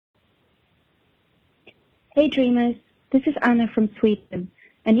Hey dreamers, this is Anna from Sweden,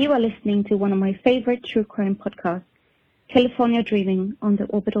 and you are listening to one of my favorite true crime podcasts, California Dreaming on the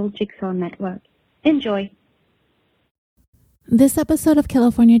Orbital Jigsaw Network. Enjoy! This episode of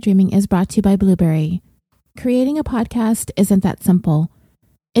California Dreaming is brought to you by Blueberry. Creating a podcast isn't that simple.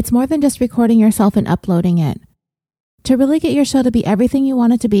 It's more than just recording yourself and uploading it. To really get your show to be everything you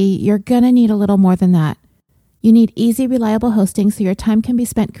want it to be, you're gonna need a little more than that. You need easy, reliable hosting so your time can be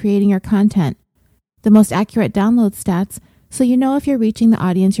spent creating your content. The most accurate download stats so you know if you're reaching the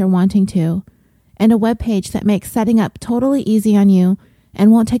audience you're wanting to, and a web page that makes setting up totally easy on you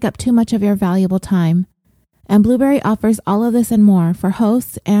and won't take up too much of your valuable time. And Blueberry offers all of this and more for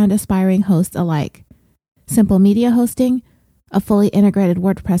hosts and aspiring hosts alike. Simple media hosting, a fully integrated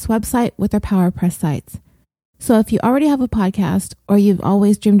WordPress website with their PowerPress sites. So if you already have a podcast or you've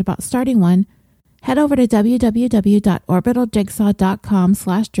always dreamed about starting one, head over to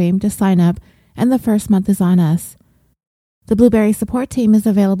www.orbitaljigsaw.com/dream to sign up, and the first month is on us. The Blueberry support team is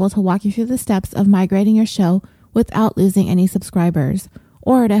available to walk you through the steps of migrating your show without losing any subscribers,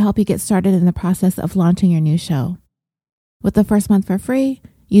 or to help you get started in the process of launching your new show. With the first month for free,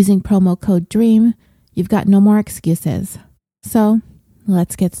 using promo code DREAM, you've got no more excuses. So,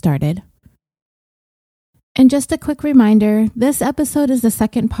 let's get started. And just a quick reminder, this episode is the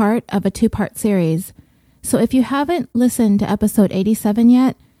second part of a two-part series. So if you haven't listened to episode 87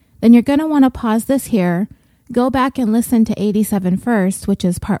 yet, then you're going to want to pause this here, go back and listen to 87 first, which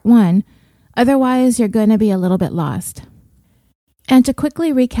is part 1. Otherwise, you're going to be a little bit lost. And to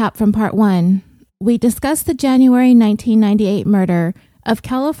quickly recap from part 1, we discussed the January 1998 murder of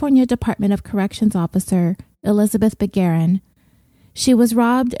California Department of Corrections officer Elizabeth Begarin. She was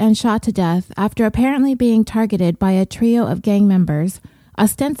robbed and shot to death after apparently being targeted by a trio of gang members,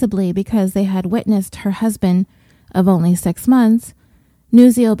 ostensibly because they had witnessed her husband of only 6 months,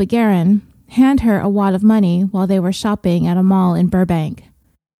 Nuzio Begarin, hand her a wad of money while they were shopping at a mall in Burbank.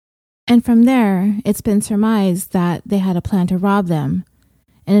 And from there, it's been surmised that they had a plan to rob them,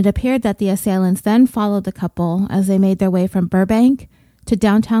 and it appeared that the assailants then followed the couple as they made their way from Burbank to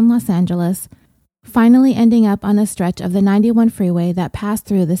downtown Los Angeles, finally ending up on a stretch of the 91 freeway that passed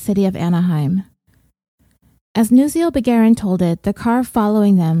through the city of Anaheim. As Nuzio Begarin told it, the car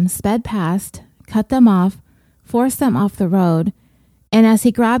following them sped past, cut them off, forced them off the road, and as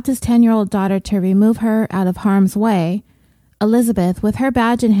he grabbed his 10-year-old daughter to remove her out of harm's way, Elizabeth, with her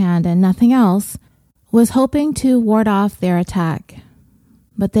badge in hand and nothing else, was hoping to ward off their attack.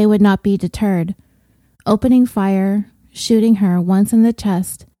 But they would not be deterred, opening fire, shooting her once in the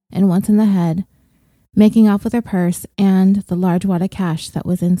chest and once in the head, making off with her purse and the large wad of cash that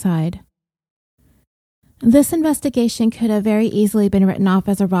was inside. This investigation could have very easily been written off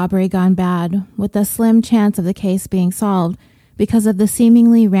as a robbery gone bad, with a slim chance of the case being solved because of the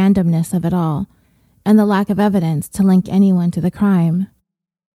seemingly randomness of it all, and the lack of evidence to link anyone to the crime.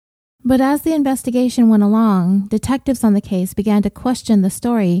 But as the investigation went along, detectives on the case began to question the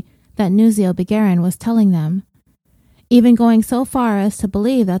story that Nuzio Begarin was telling them, even going so far as to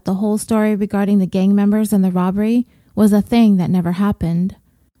believe that the whole story regarding the gang members and the robbery was a thing that never happened.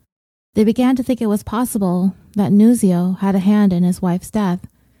 They began to think it was possible that Nuzio had a hand in his wife's death,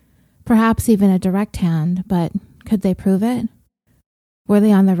 perhaps even a direct hand, but could they prove it? Were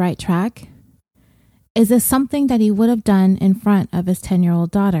they on the right track? Is this something that he would have done in front of his 10-year-old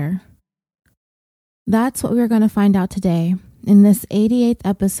daughter? That's what we're going to find out today in this 88th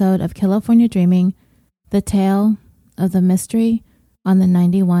episode of California Dreaming, the tale of the mystery on the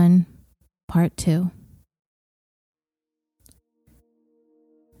 91, part 2.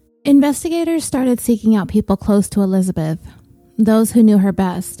 Investigators started seeking out people close to Elizabeth, those who knew her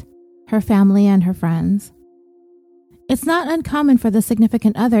best, her family and her friends. It's not uncommon for the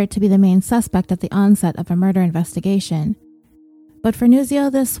significant other to be the main suspect at the onset of a murder investigation. But for Nuzio,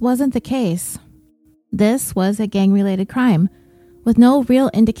 this wasn't the case. This was a gang-related crime, with no real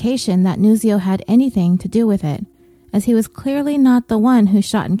indication that Nuzio had anything to do with it, as he was clearly not the one who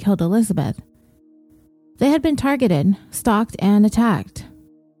shot and killed Elizabeth. They had been targeted, stalked, and attacked.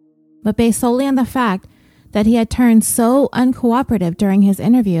 But based solely on the fact that he had turned so uncooperative during his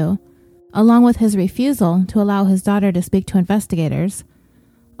interview, along with his refusal to allow his daughter to speak to investigators,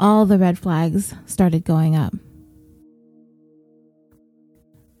 all the red flags started going up.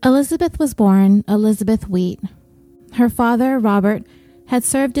 Elizabeth was born Elizabeth Wheat. Her father, Robert, had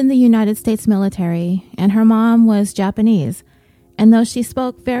served in the United States military, and her mom was Japanese, and though she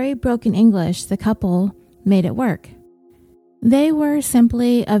spoke very broken English, the couple made it work. They were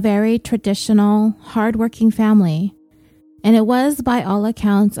simply a very traditional, hard-working family, and it was, by all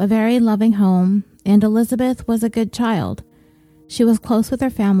accounts, a very loving home, and Elizabeth was a good child. She was close with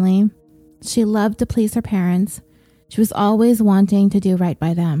her family, She loved to please her parents. She was always wanting to do right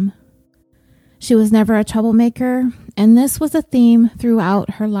by them. She was never a troublemaker, and this was a theme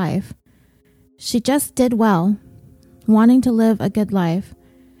throughout her life. She just did well, wanting to live a good life,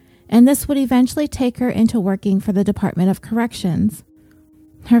 and this would eventually take her into working for the Department of Corrections.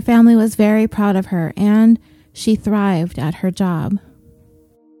 Her family was very proud of her, and she thrived at her job.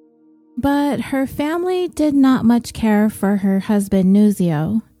 But her family did not much care for her husband,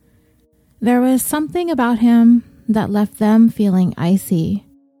 Nuzio. There was something about him that left them feeling icy.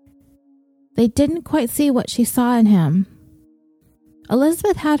 They didn't quite see what she saw in him.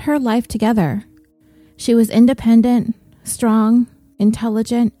 Elizabeth had her life together. She was independent, strong,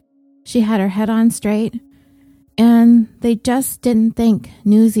 intelligent. She had her head on straight, and they just didn't think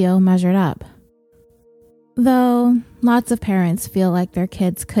Nuzio measured up. Though lots of parents feel like their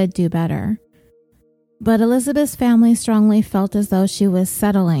kids could do better. But Elizabeth's family strongly felt as though she was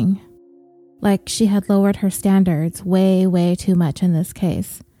settling, like she had lowered her standards way, way too much in this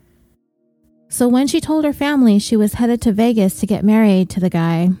case. So when she told her family she was headed to Vegas to get married to the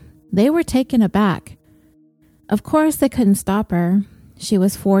guy, they were taken aback. Of course, they couldn't stop her. She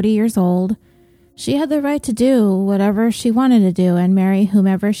was 40 years old. She had the right to do whatever she wanted to do and marry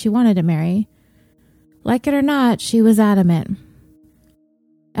whomever she wanted to marry. Like it or not, she was adamant.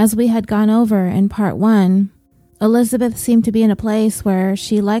 As we had gone over in part 1, Elizabeth seemed to be in a place where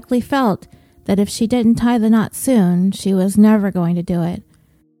she likely felt that if she didn't tie the knot soon, she was never going to do it.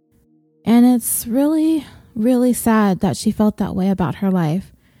 And it's really, really sad that she felt that way about her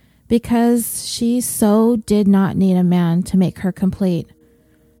life, because she so did not need a man to make her complete.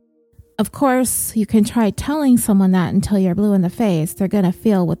 Of course, you can try telling someone that until you're blue in the face. They're going to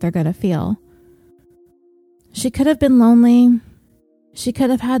feel what they're going to feel. She could have been lonely. She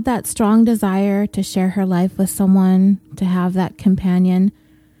could have had that strong desire to share her life with someone, to have that companion.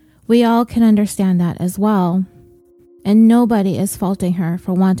 We all can understand that as well. And nobody is faulting her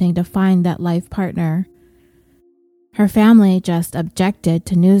for wanting to find that life partner. Her family just objected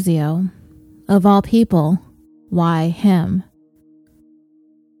to Nuzio. Of all people, why him?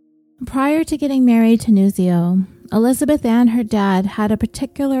 Prior to getting married to Nuzio, Elizabeth and her dad had a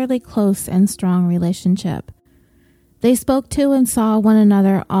particularly close and strong relationship. They spoke to and saw one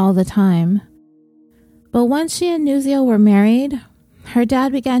another all the time. But once she and Nuzio were married, her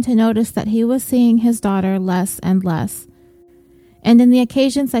dad began to notice that he was seeing his daughter less and less. And in the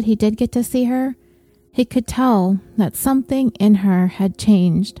occasions that he did get to see her, he could tell that something in her had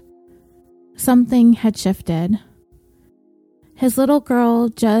changed. Something had shifted. His little girl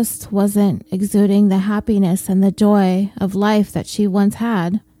just wasn't exuding the happiness and the joy of life that she once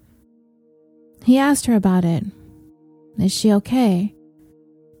had. He asked her about it. Is she okay?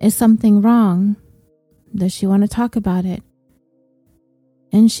 Is something wrong? Does she want to talk about it?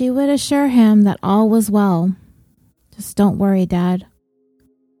 And she would assure him that all was well. Just don't worry, Dad.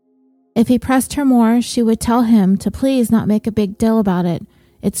 If he pressed her more, she would tell him to please not make a big deal about it.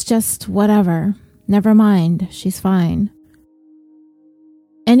 It's just whatever. Never mind, she's fine.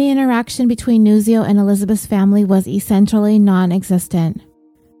 Any interaction between Nuzio and Elizabeth's family was essentially non-existent.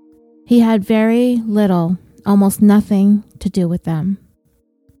 He had very little, almost nothing to do with them.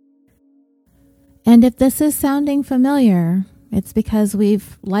 And if this is sounding familiar, it's because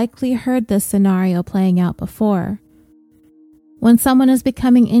we've likely heard this scenario playing out before. When someone is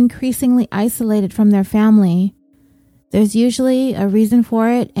becoming increasingly isolated from their family, there's usually a reason for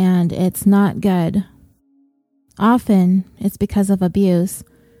it, and it's not good. Often, it's because of abuse,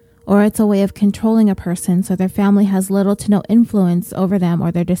 or it's a way of controlling a person so their family has little to no influence over them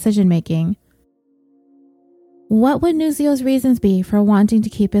or their decision-making. What would Nuzio's reasons be for wanting to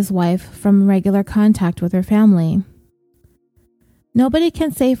keep his wife from regular contact with her family? Nobody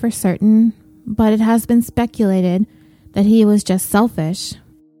can say for certain, but it has been speculated that he was just selfish,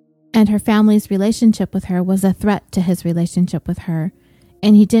 and her family's relationship with her was a threat to his relationship with her,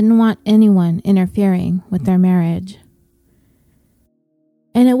 and he didn't want anyone interfering with their marriage.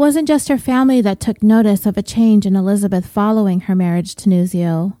 And it wasn't just her family that took notice of a change in Elizabeth following her marriage to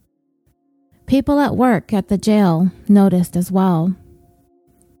Nuzio. People at work at the jail noticed as well.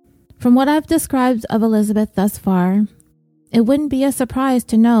 From what I've described of Elizabeth thus far, it wouldn't be a surprise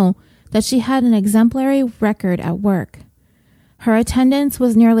to know that she had an exemplary record at work. Her attendance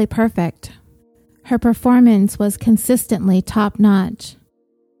was nearly perfect. Her performance was consistently top-notch.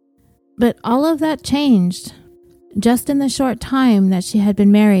 But all of that changed just in the short time that she had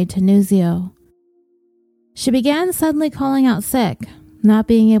been married to Nuzio. She began suddenly calling out sick, not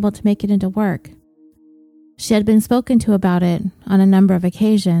being able to make it into work. She had been spoken to about it on a number of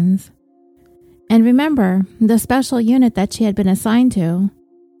occasions. And remember, the special unit that she had been assigned to,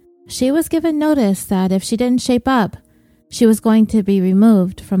 she was given notice that if she didn't shape up, she was going to be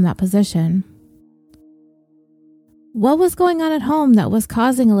removed from that position. What was going on at home that was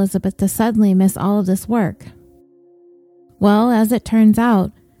causing Elizabeth to suddenly miss all of this work? Well, as it turns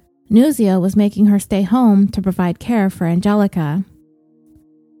out, Nunzio was making her stay home to provide care for Angelica,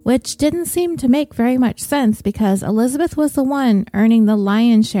 which didn't seem to make very much sense because Elizabeth was the one earning the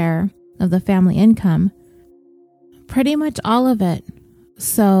lion's share of the family income. Pretty much all of it.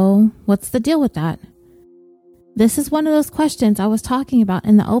 So, what's the deal with that? This is one of those questions I was talking about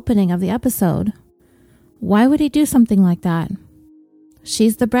in the opening of the episode. Why would he do something like that?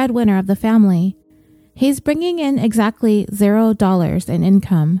 She's the breadwinner of the family. He's bringing in exactly $0 in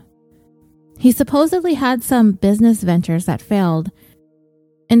income. He supposedly had some business ventures that failed,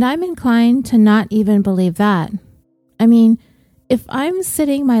 and I'm inclined to not even believe that. I mean, if I'm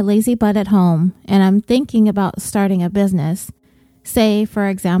sitting my lazy butt at home and I'm thinking about starting a business, say, for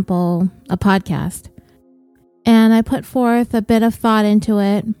example, a podcast, and I put forth a bit of thought into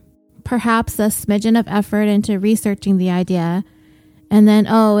it, perhaps a smidgen of effort into researching the idea, and then,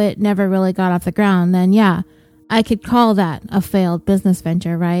 it never really got off the ground, then yeah, I could call that a failed business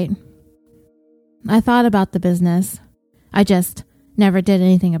venture, right? I thought about the business. I just never did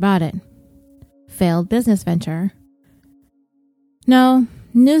anything about it. Failed business venture. No,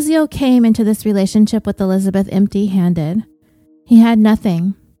 Nunzio came into this relationship with Elizabeth empty-handed. He had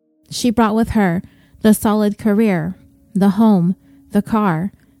nothing. She brought with her the solid career, the home, the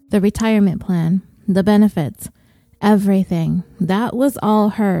car, the retirement plan, the benefits, everything. That was all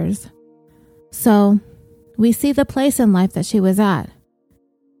hers. So, we see the place in life that she was at.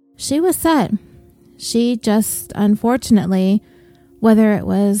 She was set. She just, unfortunately, whether it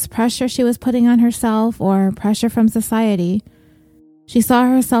was pressure she was putting on herself or pressure from society, she saw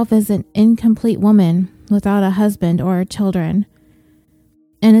herself as an incomplete woman without a husband or children.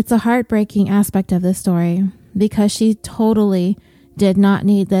 And it's a heartbreaking aspect of this story because she totally did not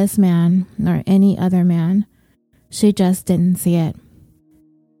need this man or any other man. She just didn't see it.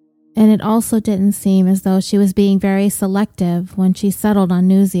 And it also didn't seem as though she was being very selective when she settled on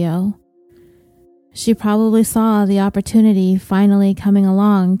Nunzio. She probably saw the opportunity finally coming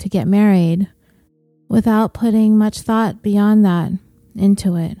along to get married without putting much thought beyond that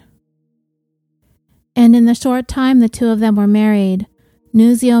into it. And in the short time the two of them were married,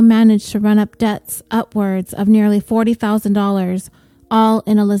 Nunzio managed to run up debts upwards of nearly $40,000, all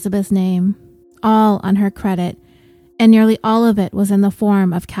in Elizabeth's name, all on her credit, and nearly all of it was in the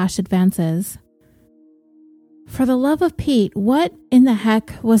form of cash advances. For the love of Pete, what in the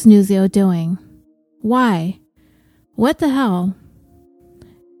heck was Nunzio doing? Why? What the hell?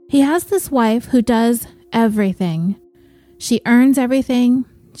 He has this wife who does everything. She earns everything.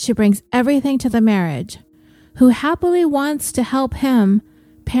 She brings everything to the marriage, who happily wants to help him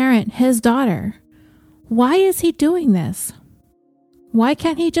parent his daughter. Why is he doing this? Why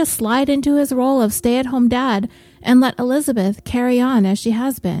can't he just slide into his role of stay-at-home dad and let Elizabeth carry on as she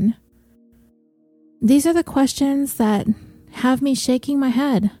has been? These are the questions that have me shaking my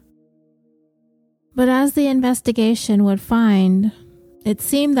head. But as the investigation would find, it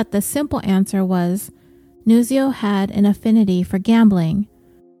seemed that the simple answer was Nunzio had an affinity for gambling,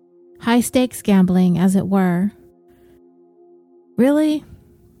 high-stakes gambling, as it were. Really?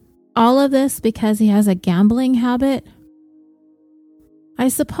 All of this because he has a gambling habit? I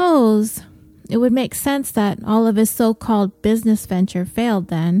suppose it would make sense that all of his so-called business venture failed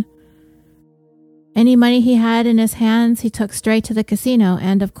then. Any money he had in his hands he took straight to the casino,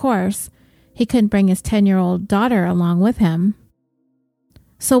 and of course, he couldn't bring his 10-year-old daughter along with him.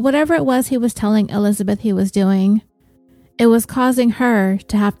 So whatever it was he was telling Elizabeth he was doing, it was causing her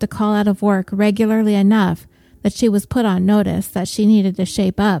to have to call out of work regularly enough that she was put on notice that she needed to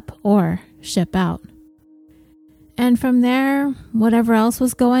shape up or ship out. And from there, whatever else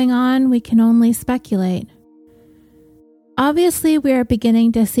was going on, we can only speculate. Obviously, we are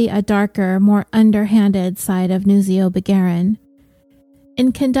beginning to see a darker, more underhanded side of Nunzio Begarin.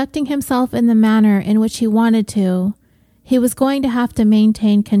 In conducting himself in the manner in which he wanted to, he was going to have to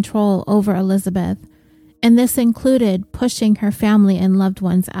maintain control over Elizabeth, and this included pushing her family and loved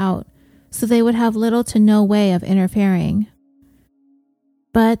ones out, so they would have little to no way of interfering.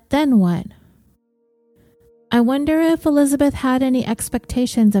 But then what? I wonder if Elizabeth had any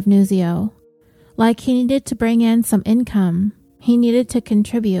expectations of Nunzio. Like he needed to bring in some income, he needed to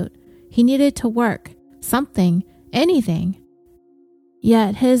contribute, he needed to work, something, anything.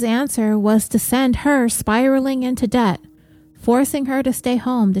 Yet his answer was to send her spiraling into debt, forcing her to stay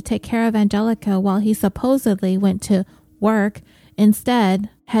home to take care of Angelica while he supposedly went to work, instead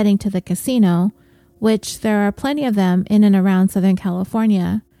heading to the casino, which there are plenty of them in and around Southern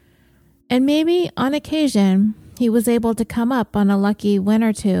California, And maybe on occasion, he was able to come up on a lucky win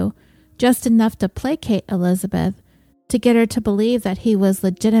or two, just enough to placate Elizabeth, to get her to believe that he was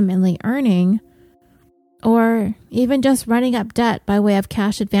legitimately earning, or even just running up debt by way of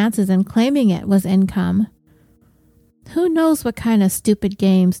cash advances and claiming it was income. Who knows what kind of stupid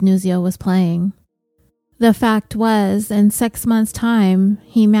games Nuzio was playing? The fact was, in 6 months' time,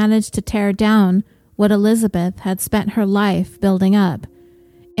 he managed to tear down what Elizabeth had spent her life building up,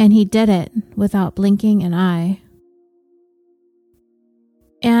 and he did it without blinking an eye.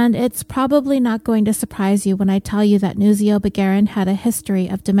 And it's probably not going to surprise you when I tell you that Nuzio Begaren had a history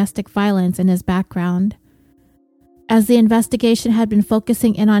of domestic violence in his background. As the investigation had been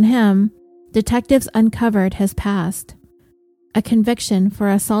focusing in on him, detectives uncovered his past, a conviction for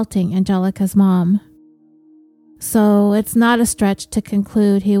assaulting Angelica's mom. So it's not a stretch to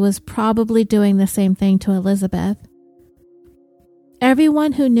conclude he was probably doing the same thing to Elizabeth.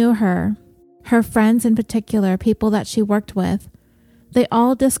 Everyone who knew her, her friends in particular, people that she worked with, they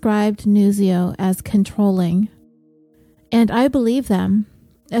all described Nuzio as controlling. And I believe them,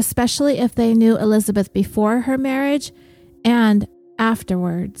 especially if they knew Elizabeth before her marriage and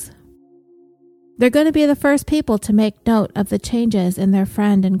afterwards. They're going to be the first people to make note of the changes in their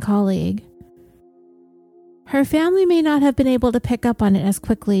friend and colleague. Her family may not have been able to pick up on it as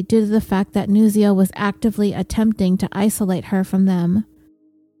quickly due to the fact that Nuzio was actively attempting to isolate her from them.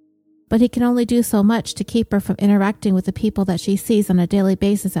 But he can only do so much to keep her from interacting with the people that she sees on a daily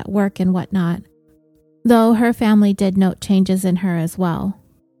basis at work and whatnot, though her family did note changes in her as well.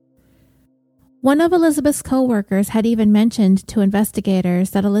 One of Elizabeth's co-workers had even mentioned to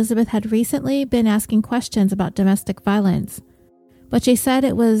investigators that Elizabeth had recently been asking questions about domestic violence, but she said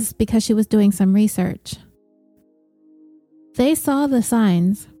it was because she was doing some research. They saw the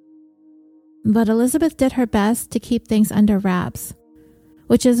signs, but Elizabeth did her best to keep things under wraps,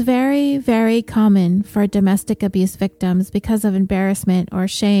 which is very, very common for domestic abuse victims because of embarrassment or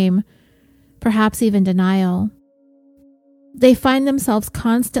shame, perhaps even denial. They find themselves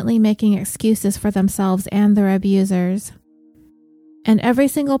constantly making excuses for themselves and their abusers. And every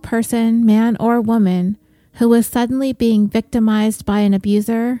single person, man or woman, who is suddenly being victimized by an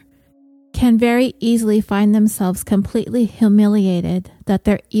abuser can very easily find themselves completely humiliated that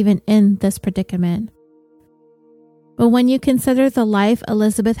they're even in this predicament. But when you consider the life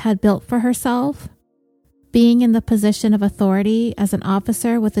Elizabeth had built for herself, being in the position of authority as an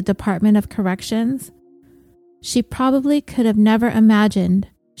officer with the Department of Corrections, she probably could have never imagined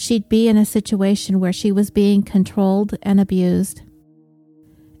she'd be in a situation where she was being controlled and abused.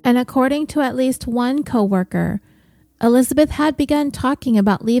 And according to at least one co-worker, Elizabeth had begun talking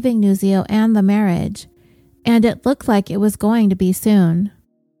about leaving Nuzio and the marriage, and it looked like it was going to be soon.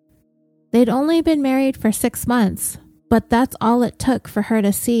 They'd only been married for 6 months, but that's all it took for her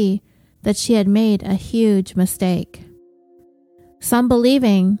to see that she had made a huge mistake. Some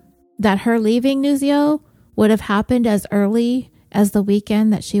believing that her leaving Nuzio would have happened as early as the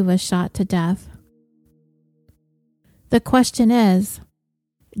weekend that she was shot to death. The question is,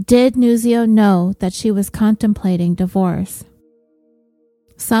 did Nuzio know that she was contemplating divorce?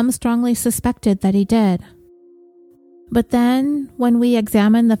 Some strongly suspected that he did. But then, when we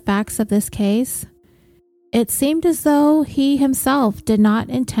examined the facts of this case, it seemed as though he himself did not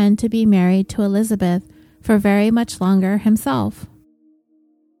intend to be married to Elizabeth for very much longer himself.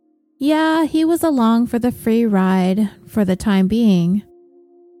 Yeah, he was along for the free ride for the time being,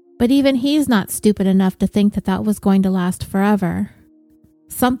 but even he's not stupid enough to think that that was going to last forever.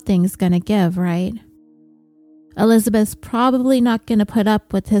 Something's gonna give, right? Elizabeth's probably not gonna put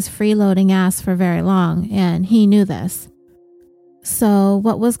up with his freeloading ass for very long, and he knew this. So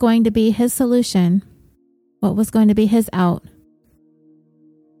what was going to be his solution? What was going to be his out?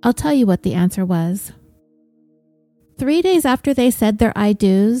 I'll tell you what the answer was. 3 days after they said their I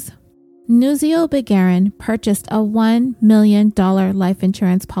do's, Nuzio Begaren purchased a $1 million life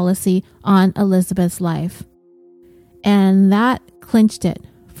insurance policy on Elizabeth's life. And that clinched it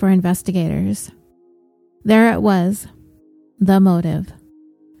for investigators. There it was, the motive.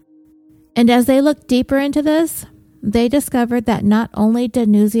 And as they looked deeper into this, they discovered that not only did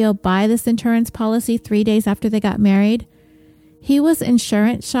Nuzio buy this insurance policy 3 days after they got married, he was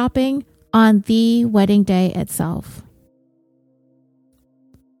insurance shopping on the wedding day itself.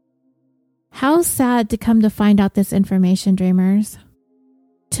 How sad to come to find out this information, dreamers.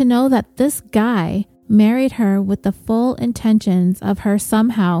 To know that this guy married her with the full intentions of her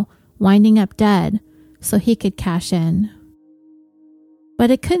somehow winding up dead so he could cash in. But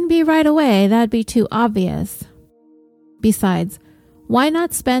it couldn't be right away, that'd be too obvious. Besides, why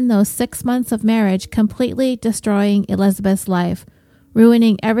not spend those 6 months of marriage completely destroying Elizabeth's life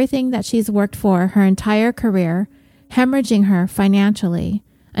ruining everything that she's worked for her entire career, hemorrhaging her financially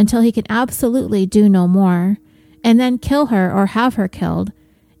until he can absolutely do no more, and then kill her or have her killed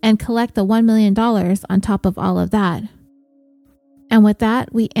and collect the $1 million on top of all of that. And with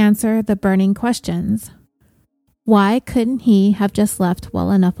that, we answer the burning questions. Why couldn't he have just left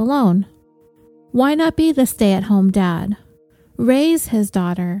well enough alone? Why not be the stay-at-home dad? Raise his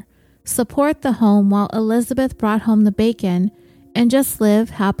daughter, support the home while Elizabeth brought home the bacon, and just live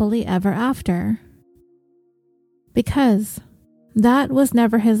happily ever after? Because that was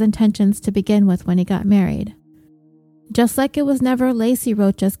never his intentions to begin with when he got married. Just like it was never Lacey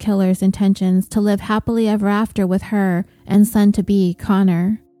Rocha's killer's intentions to live happily ever after with her and son-to-be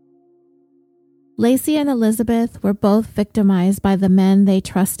Connor. Lacey and Elizabeth were both victimized by the men they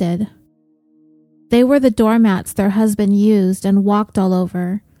trusted. They were the doormats their husband used and walked all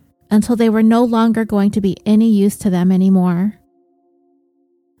over until they were no longer going to be any use to them anymore.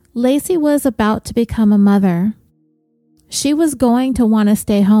 Lacey was about to become a mother. She was going to want to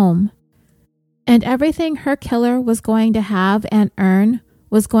stay home. And everything her killer was going to have and earn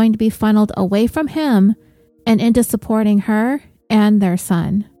was going to be funneled away from him and into supporting her and their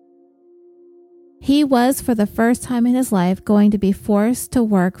son. He was, for the first time in his life, going to be forced to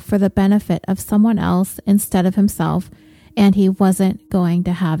work for the benefit of someone else instead of himself, and he wasn't going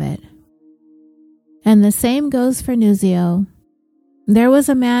to have it. And the same goes for Nuzio. There was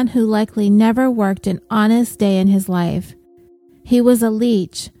a man who likely never worked an honest day in his life. He was a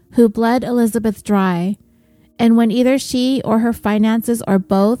leech who bled Elizabeth dry, and when either she or her finances or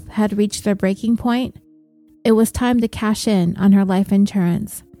both had reached their breaking point, it was time to cash in on her life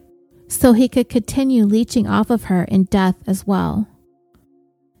insurance, so he could continue leeching off of her in death as well.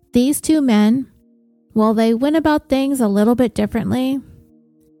 These two men, while they went about things a little bit differently,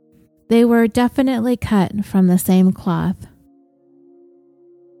 they were definitely cut from the same cloth.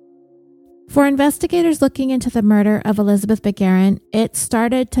 For investigators looking into the murder of Elizabeth Begarin, it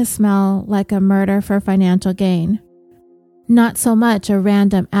started to smell like a murder for financial gain, not so much a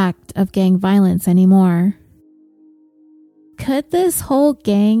random act of gang violence anymore. Could this whole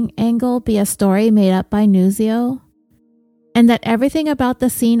gang angle be a story made up by Nuzio? And that everything about the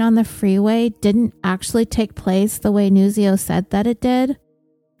scene on the freeway didn't actually take place the way Nuzio said that it did?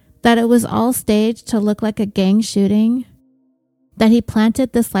 That it was all staged to look like a gang shooting? That he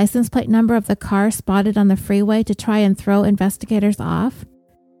planted this license plate number of the car spotted on the freeway to try and throw investigators off?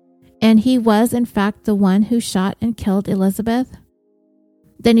 And he was, in fact, the one who shot and killed Elizabeth?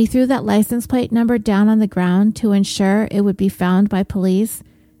 Then he threw that license plate number down on the ground to ensure it would be found by police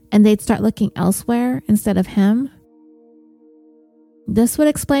and they'd start looking elsewhere instead of him? This would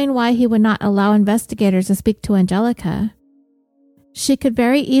explain why he would not allow investigators to speak to Angelica. She could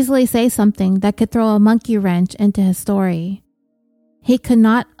very easily say something that could throw a monkey wrench into his story. He could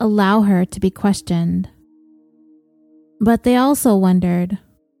not allow her to be questioned. But they also wondered,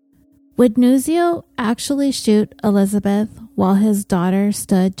 would Nuzio actually shoot Elizabeth while his daughter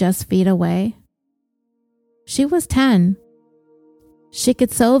stood just feet away? She was 10. She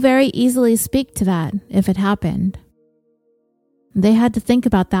could so very easily speak to that if it happened. They had to think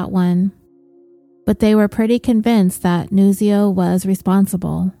about that one, but they were pretty convinced that Nuzio was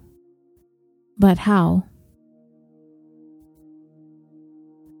responsible. But how?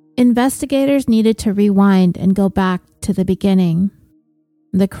 Investigators needed to rewind and go back to the beginning,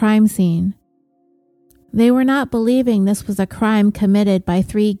 the crime scene. They were not believing this was a crime committed by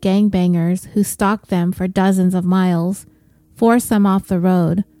 3 gangbangers who stalked them for dozens of miles, forced them off the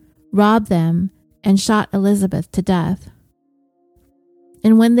road, robbed them, and shot Elizabeth to death.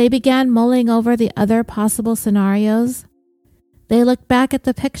 And when they began mulling over the other possible scenarios, they looked back at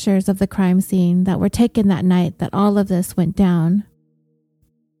the pictures of the crime scene that were taken that night that all of this went down.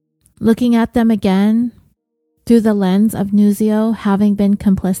 Looking at them again, through the lens of Nuzio having been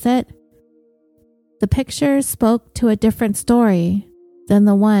complicit, the pictures spoke to a different story than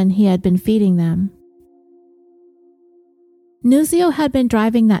the one he had been feeding them. Nuzio had been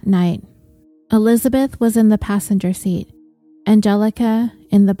driving that night. Elizabeth was in the passenger seat, Angelica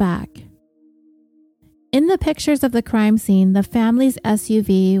in the back. In the pictures of the crime scene, the family's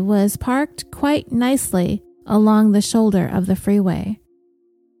SUV was parked quite nicely along the shoulder of the freeway.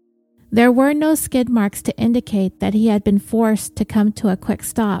 There were no skid marks to indicate that he had been forced to come to a quick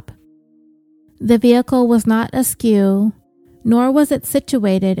stop. The vehicle was not askew, nor was it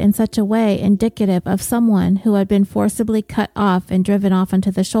situated in such a way indicative of someone who had been forcibly cut off and driven off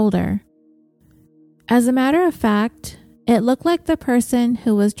onto the shoulder. As a matter of fact, it looked like the person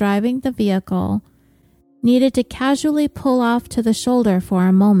who was driving the vehicle needed to casually pull off to the shoulder for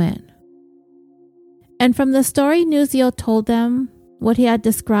a moment. And from the story Nuzio told them, what he had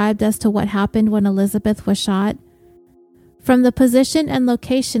described as to what happened when Elizabeth was shot, from the position and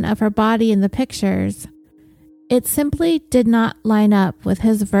location of her body in the pictures, it simply did not line up with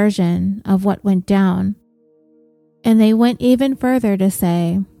his version of what went down. And they went even further to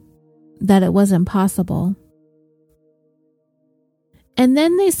say that it was impossible. And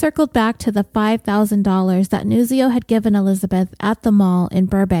then they circled back to the $5,000 that Nuzio had given Elizabeth at the mall in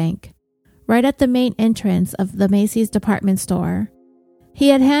Burbank, right at the main entrance of the Macy's department store. He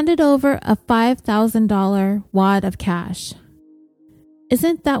had handed over a $5,000 wad of cash.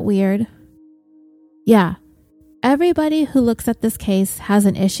 Isn't that weird? Yeah, everybody who looks at this case has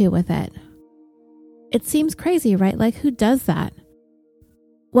an issue with it. It seems crazy, right? Like, who does that?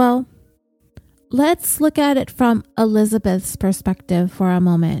 Well, let's look at it from Elizabeth's perspective for a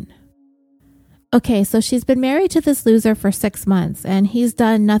moment. Okay, so she's been married to this loser for 6 months, and he's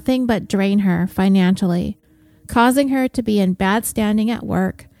done nothing but drain her financially, causing her to be in bad standing at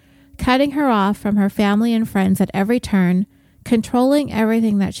work, cutting her off from her family and friends at every turn, controlling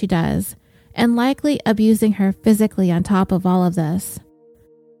everything that she does, and likely abusing her physically on top of all of this.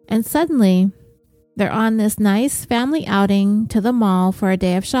 And suddenly, they're on this nice family outing to the mall for a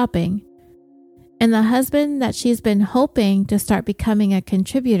day of shopping. And the husband that she's been hoping to start becoming a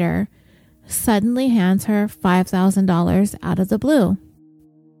contributor suddenly hands her $5,000 out of the blue.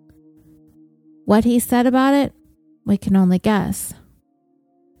 What he said about it, we can only guess.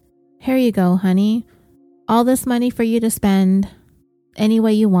 Here you go, honey. All this money for you to spend any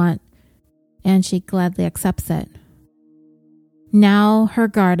way you want. And she gladly accepts it. Now her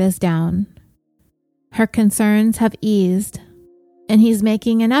guard is down. Her concerns have eased, and he's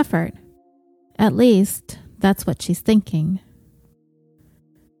making an effort. At least, that's what she's thinking.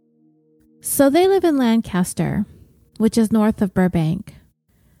 So they live in Lancaster, which is north of Burbank,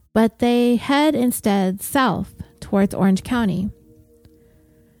 but they head instead south towards Orange County.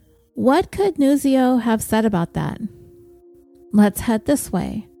 What could Nuzio have said about that? Let's head this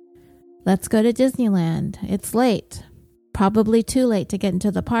way. Let's go to Disneyland. It's late. Probably too late to get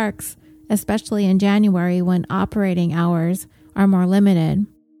into the parks, especially in January when operating hours are more limited.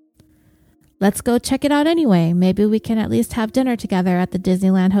 Let's go check it out anyway. Maybe we can at least have dinner together at the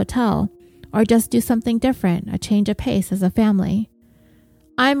Disneyland Hotel, or just do something different, a change of pace as a family.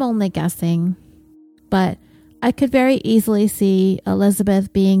 I'm only guessing, but I could very easily see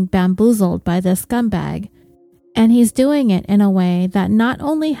Elizabeth being bamboozled by this scumbag, and he's doing it in a way that not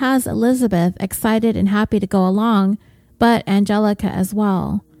only has Elizabeth excited and happy to go along, but Angelica as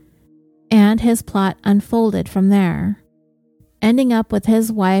well. And his plot unfolded from there, ending up with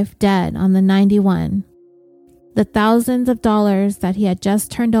his wife dead on the 91. The thousands of dollars that he had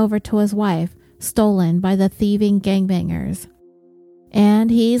just turned over to his wife stolen by the thieving gangbangers.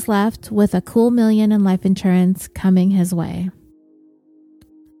 And he's left with a cool $1 million in life insurance coming his way.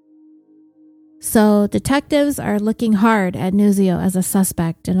 So detectives are looking hard at Nuzio as a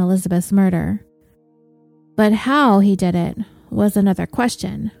suspect in Elizabeth's murder. But how he did it was another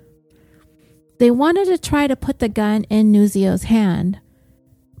question. They wanted to try to put the gun in Nuzio's hand,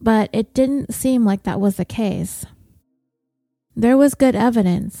 but it didn't seem like that was the case. There was good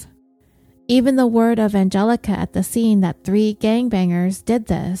evidence. Even the word of Angelica at the scene that 3 gangbangers did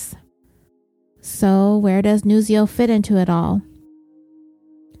this. So where does Nuzio fit into it all?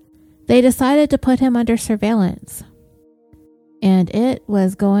 They decided to put him under surveillance. And it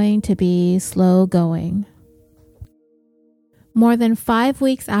was going to be slow going. More than 5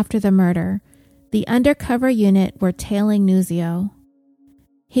 weeks after the murder, the undercover unit were tailing Nuzio.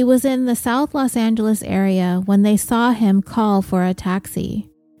 He was in the South Los Angeles area when they saw him call for a taxi.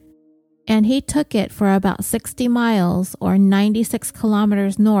 And he took it for about 60 miles or 96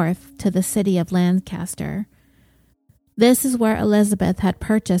 kilometers north to the city of Lancaster. This is where Elizabeth had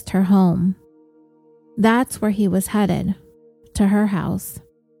purchased her home. That's where he was headed, to her house.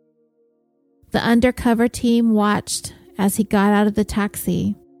 The undercover team watched as he got out of the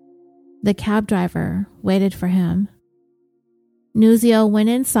taxi. The cab driver waited for him. Nuzio went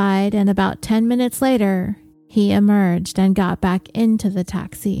inside, and about 10 minutes later, he emerged and got back into the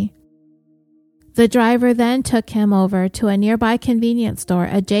taxi. The driver then took him over to a nearby convenience store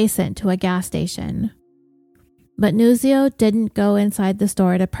adjacent to a gas station. But Nuzio didn't go inside the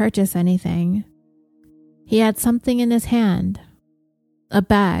store to purchase anything. He had something in his hand. A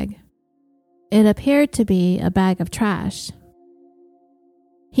bag. It appeared to be a bag of trash.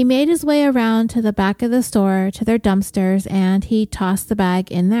 He made his way around to the back of the store to their dumpsters, and he tossed the bag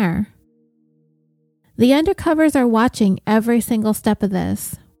in there. The undercovers are watching every single step of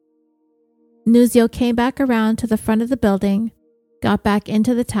this. Nuzio came back around to the front of the building, got back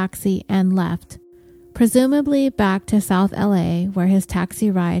into the taxi, and left, presumably back to South LA where his taxi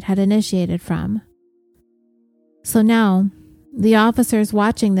ride had initiated from. So now, the officers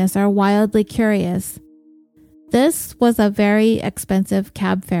watching this are wildly curious. This was a very expensive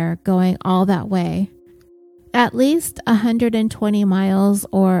cab fare going all that way. At least 120 miles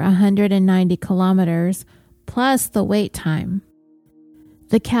or 190 kilometers, plus the wait time.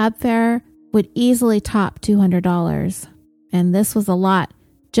 The cab fare would easily top $200, and this was a lot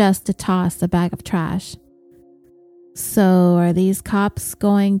just to toss a bag of trash. So are these cops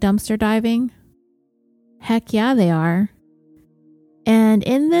going dumpster diving? Heck yeah, they are. And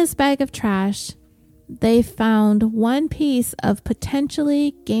in this bag of trash, they found one piece of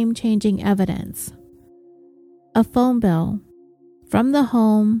potentially game-changing evidence. A phone bill from the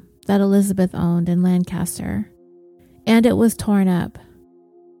home that Elizabeth owned in Lancaster, and it was torn up.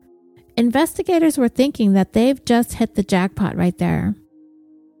 Investigators were thinking that they've just hit the jackpot right there.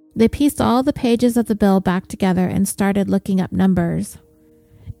 They pieced all the pages of the bill back together and started looking up numbers.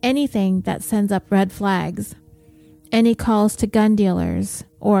 Anything that sends up red flags. Any calls to gun dealers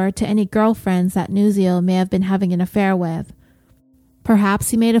or to any girlfriends that Nuzio may have been having an affair with. Perhaps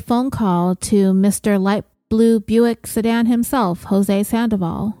he made a phone call to Mr. Light Blue Buick sedan himself, Jose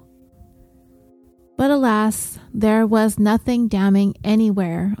Sandoval. But alas, there was nothing damning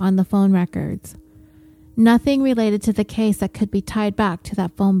anywhere on the phone records. Nothing related to the case that could be tied back to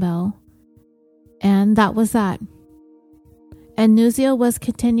that phone bill. And that was that. And Nuzio was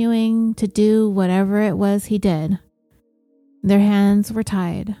continuing to do whatever it was he did. Their hands were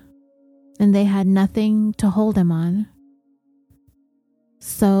tied, and they had nothing to hold him on.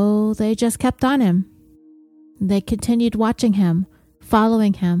 So they just kept on him. They continued watching him,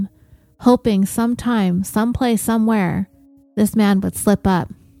 following him, hoping sometime, someplace, somewhere, this man would slip up.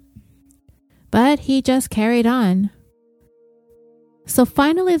 But he just carried on. So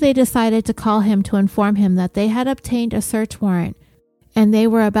finally they decided to call him to inform him that they had obtained a search warrant and they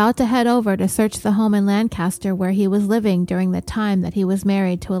were about to head over to search the home in Lancaster where he was living during the time that he was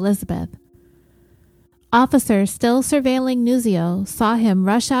married to Elizabeth. Officers still surveilling Nuzio saw him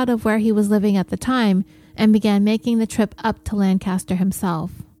rush out of where he was living at the time and began making the trip up to Lancaster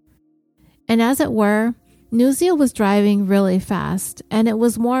himself. And as it were, Nuzio was driving really fast, and it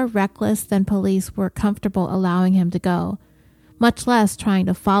was more reckless than police were comfortable allowing him to go, much less trying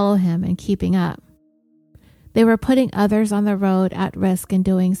to follow him and keeping up. They were putting others on the road at risk in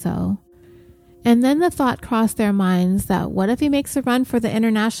doing so. And then the thought crossed their minds that what if he makes a run for the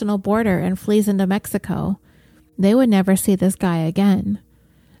international border and flees into Mexico? They would never see this guy again.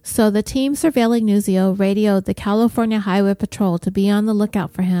 So the team surveilling Nuzio radioed the California Highway Patrol to be on the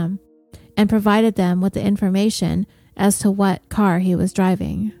lookout for him and provided them with the information as to what car he was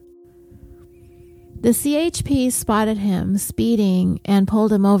driving. The CHP spotted him speeding and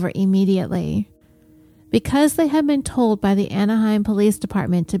pulled him over immediately. Because they had been told by the Anaheim Police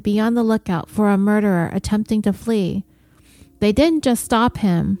Department to be on the lookout for a murderer attempting to flee, they didn't just stop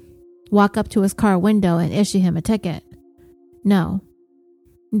him, walk up to his car window and issue him a ticket. No.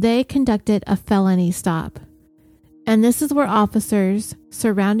 They conducted a felony stop. And this is where officers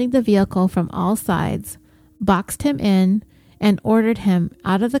surrounding the vehicle from all sides boxed him in and ordered him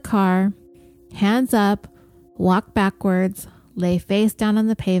out of the car, hands up, walk backwards, lay face down on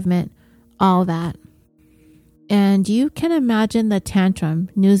the pavement, all that. And you can imagine the tantrum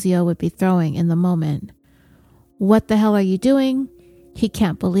Nuzio would be throwing in the moment. What the hell are you doing? He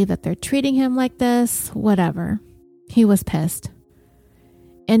can't believe that they're treating him like this, whatever. He was pissed.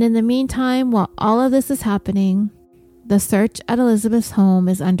 And in the meantime, while all of this is happening, the search at Elizabeth's home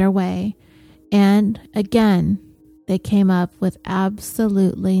is underway. And again, they came up with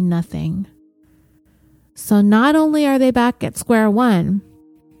absolutely nothing. So not only are they back at square one,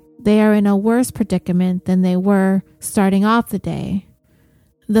 they are in a worse predicament than they were starting off the day.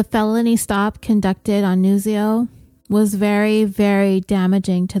 The felony stop conducted on Nuzio was very, very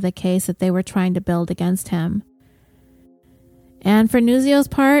damaging to the case that they were trying to build against him. And for Nuzio's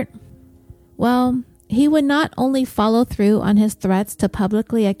part, well, he would not only follow through on his threats to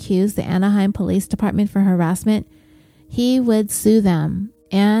publicly accuse the Anaheim Police Department for harassment, he would sue them,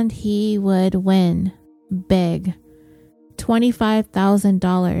 and he would win big.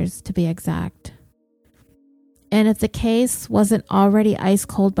 $25,000 to be exact. And if the case wasn't already ice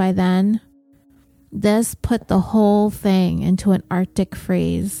cold by then, this put the whole thing into an Arctic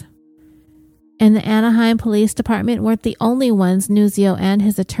freeze. And the Anaheim Police Department weren't the only ones Nuzio and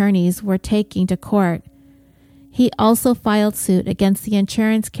his attorneys were taking to court. He also filed suit against the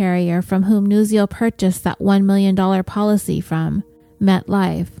insurance carrier from whom Nuzio purchased that $1 million policy from,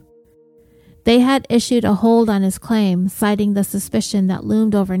 MetLife. They had issued a hold on his claim, citing the suspicion that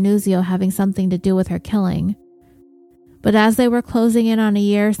loomed over Nuzio having something to do with her killing. But as they were closing in on a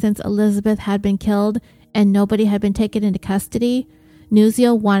year since Elizabeth had been killed and nobody had been taken into custody,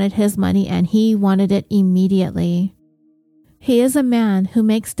 Nuzio wanted his money and he wanted it immediately. He is a man who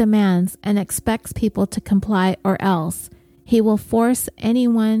makes demands and expects people to comply, or else he will force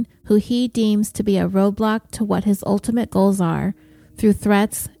anyone who he deems to be a roadblock to what his ultimate goals are through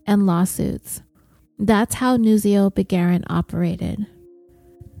threats and lawsuits. That's how Nuzio Begaren operated.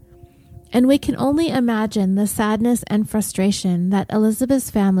 And we can only imagine the sadness and frustration that Elizabeth's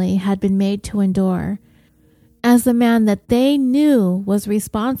family had been made to endure, as the man that they knew was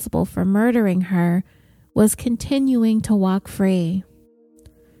responsible for murdering her was continuing to walk free.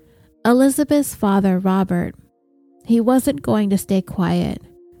 Elizabeth's father, Robert, he wasn't going to stay quiet.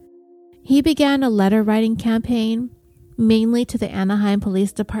 He began a letter-writing campaign, mainly to the Anaheim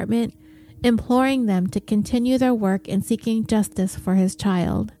Police Department, imploring them to continue their work in seeking justice for his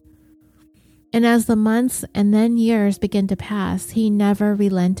child. And as the months and then years began to pass, he never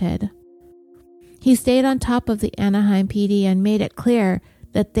relented. He stayed on top of the Anaheim PD and made it clear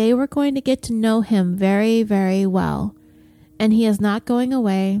that they were going to get to know him very, very well. And he is not going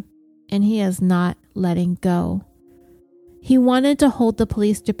away, and he is not letting go. He wanted to hold the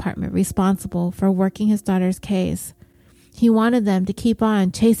police department responsible for working his daughter's case. He wanted them to keep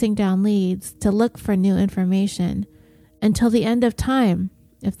on chasing down leads, to look for new information, until the end of time,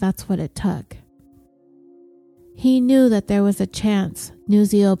 if that's what it took. He knew that there was a chance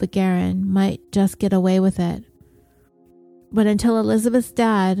Nuzio Begaren might just get away with it. But until Elizabeth's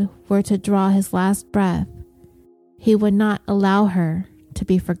dad were to draw his last breath, he would not allow her to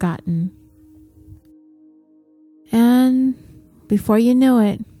be forgotten. And before you knew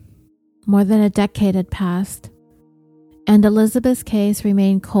it, more than a decade had passed, and Elizabeth's case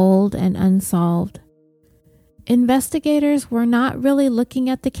remained cold and unsolved. Investigators were not really looking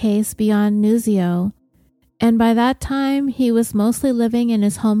at the case beyond Nuzio, and by that time he was mostly living in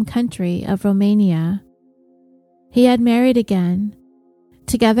his home country of Romania. He had married again.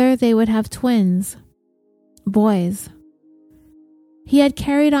 Together they would have twins, boys. He had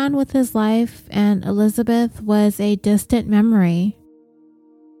carried on with his life, and Elizabeth was a distant memory.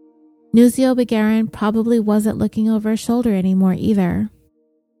 Nuzio Begaren probably wasn't looking over his shoulder anymore either.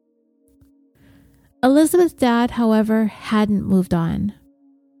 Elizabeth's dad, however, hadn't moved on.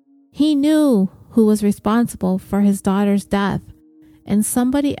 He knew who was responsible for his daughter's death, and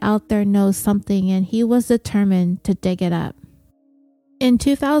somebody out there knows something, and he was determined to dig it up. In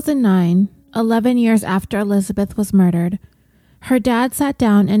 2009, 11 years after Elizabeth was murdered, her dad sat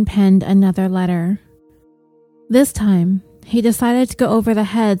down and penned another letter. This time, he decided to go over the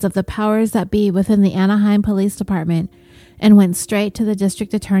heads of the powers that be within the Anaheim Police Department and went straight to the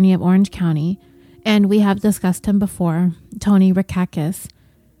District Attorney of Orange County, and we have discussed him before, Tony Rakakis.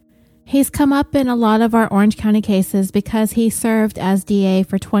 He's come up in a lot of our Orange County cases because he served as DA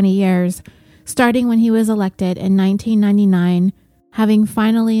for 20 years, starting when he was elected in 1999, having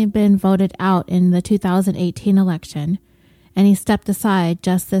finally been voted out in the 2018 election, and he stepped aside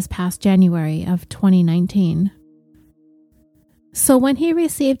just this past January of 2019. So when he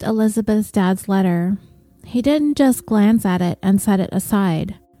received Elizabeth's dad's letter, he didn't just glance at it and set it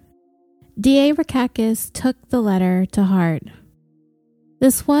aside. DA Rakakis took the letter to heart.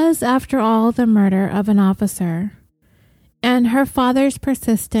 This was, after all, the murder of an officer, and her father's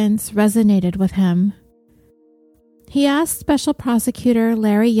persistence resonated with him. He asked Special Prosecutor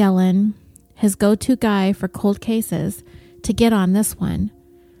Larry Yellen, his go-to guy for cold cases, to get on this one.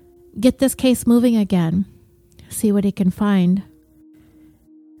 Get this case moving again. See what he can find.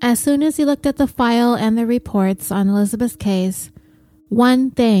 As soon as he looked at the file and the reports on Elizabeth's case,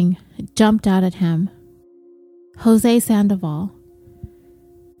 one thing jumped out at him. Jose Sandoval.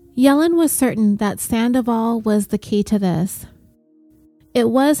 Yellen was certain that Sandoval was the key to this. It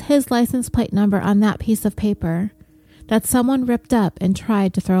was his license plate number on that piece of paper that someone ripped up and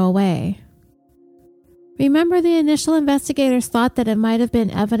tried to throw away. Remember, the initial investigators thought that it might have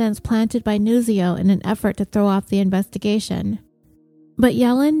been evidence planted by Nuzio in an effort to throw off the investigation. But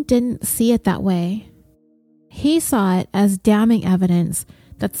Yellen didn't see it that way. He saw it as damning evidence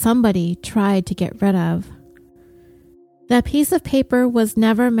that somebody tried to get rid of. That piece of paper was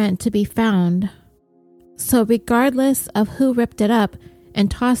never meant to be found. So regardless of who ripped it up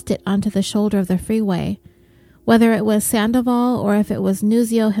and tossed it onto the shoulder of the freeway, whether it was Sandoval or if it was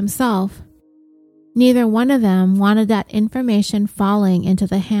Nuzio himself, neither one of them wanted that information falling into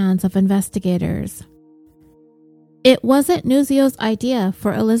the hands of investigators. It wasn't Nuzio's idea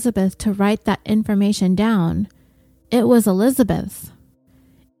for Elizabeth to write that information down. It was Elizabeth's.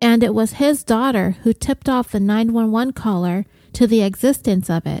 And it was his daughter who tipped off the 911 caller to the existence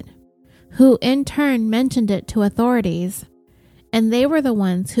of it, who in turn mentioned it to authorities. And they were the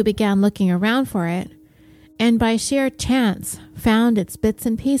ones who began looking around for it, and by sheer chance found its bits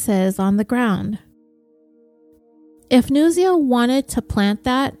and pieces on the ground. If Nuzio wanted to plant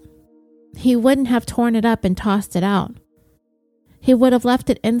that, he wouldn't have torn it up and tossed it out. He would have left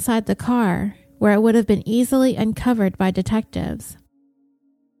it inside the car, where it would have been easily uncovered by detectives.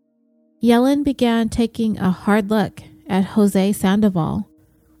 Yellen began taking a hard look at Jose Sandoval.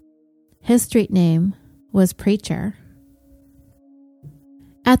 His street name was Preacher.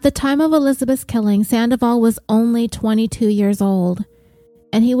 At the time of Elizabeth's killing, Sandoval was only 22 years old,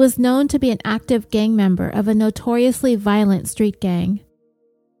 and he was known to be an active gang member of a notoriously violent street gang.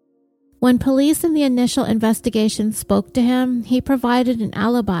 When police in the initial investigation spoke to him, he provided an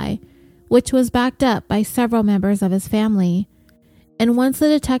alibi, which was backed up by several members of his family. And once the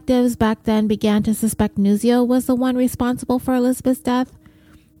detectives back then began to suspect Nuzio was the one responsible for Elizabeth's death,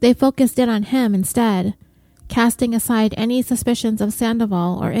 they focused in on him instead, casting aside any suspicions of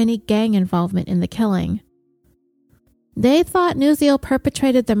Sandoval or any gang involvement in the killing. They thought Nuzio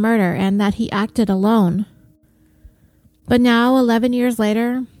perpetrated the murder and that he acted alone. But now, 11 years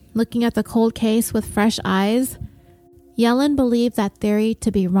later, looking at the cold case with fresh eyes, Yellen believed that theory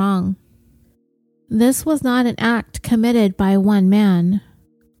to be wrong. This was not an act committed by one man.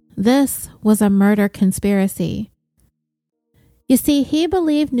 This was a murder conspiracy. You see, he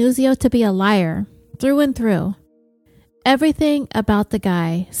believed Nuzio to be a liar, through and through. Everything about the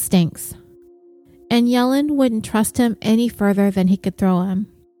guy stinks. And Yellen wouldn't trust him any further than he could throw him.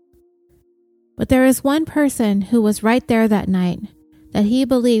 But there is one person who was right there that night that he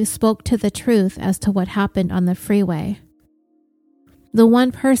believed spoke to the truth as to what happened on the freeway. The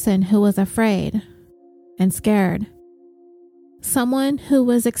one person who was afraid and scared. Someone who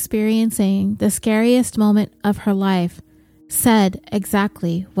was experiencing the scariest moment of her life said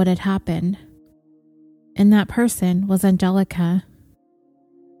exactly what had happened. And that person was Angelica.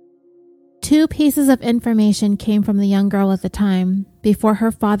 2 pieces of information came from the young girl at the time before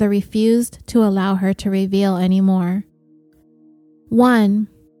her father refused to allow her to reveal any more. 1,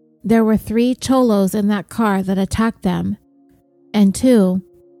 there were 3 cholos in that car that attacked them, and 2,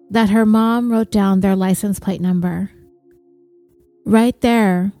 that her mom wrote down their license plate number. Right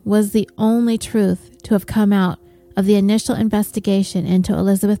there was the only truth to have come out of the initial investigation into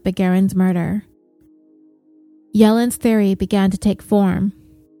Elizabeth Begarin's murder. Yellen's theory began to take form.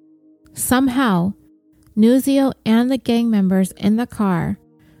 Somehow, Nuzio and the gang members in the car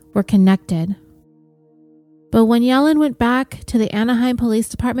were connected. But when Yellen went back to the Anaheim Police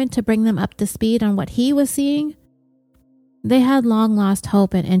Department to bring them up to speed on what he was seeing, they had long lost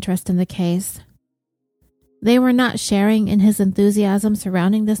hope and interest in the case. They were not sharing in his enthusiasm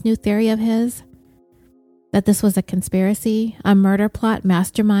surrounding this new theory of his, that this was a conspiracy, a murder plot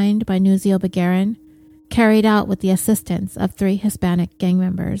masterminded by Nuzio Begarin, carried out with the assistance of 3 Hispanic gang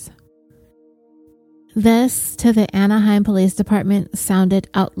members. This, to the Anaheim Police Department, sounded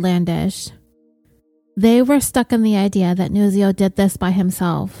outlandish. They were stuck in the idea that Nuzio did this by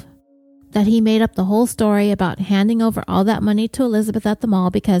himself, that he made up the whole story about handing over all that money to Elizabeth at the mall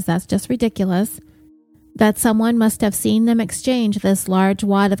because that's just ridiculous, that someone must have seen them exchange this large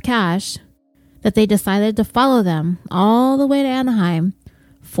wad of cash, that they decided to follow them all the way to Anaheim,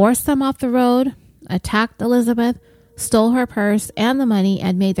 forced them off the road, attacked Elizabeth, stole her purse and the money,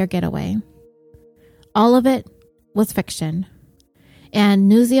 and made their getaway. All of it was fiction. And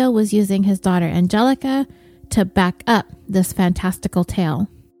Nuzio was using his daughter Angelica to back up this fantastical tale.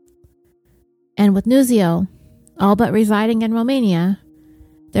 And with Nuzio all but residing in Romania,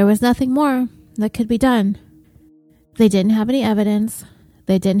 there was nothing more that could be done. They didn't have any evidence,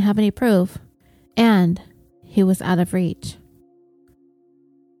 they didn't have any proof, and he was out of reach.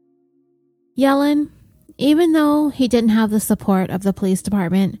 Yellen, even though he didn't have the support of the police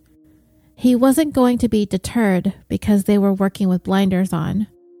department, he wasn't going to be deterred because they were working with blinders on.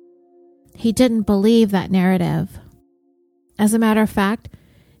 He didn't believe that narrative. As a matter of fact,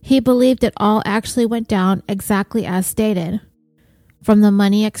 he believed it all actually went down exactly as stated. From the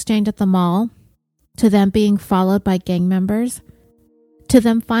money exchange at the mall, to them being followed by gang members, to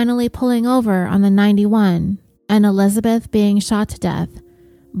them finally pulling over on the 91 and Elizabeth being shot to death,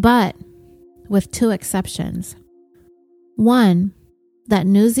 but with 2 exceptions. 1, that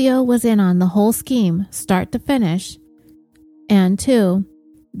Nuzio was in on the whole scheme, start to finish, and 2,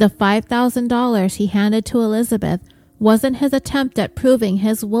 the $5,000 he handed to Elizabeth wasn't his attempt at proving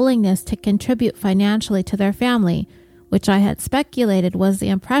his willingness to contribute financially to their family, which I had speculated was the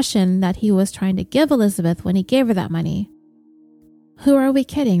impression that he was trying to give Elizabeth when he gave her that money. Who are we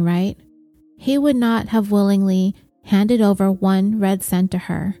kidding, right? He would not have willingly handed over 1 red cent to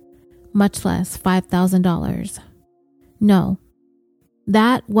her, much less $5,000. No,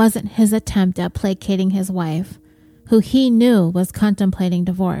 that wasn't his attempt at placating his wife, who he knew was contemplating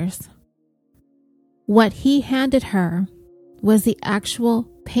divorce. What he handed her was the actual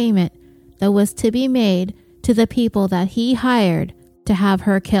payment that was to be made to the people that he hired to have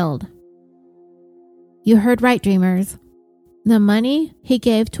her killed. You heard right, dreamers. The money he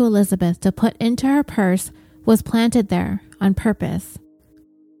gave to Elizabeth to put into her purse was planted there on purpose.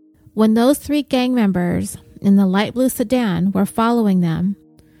 When those 3 gang members in the light blue sedan were following them,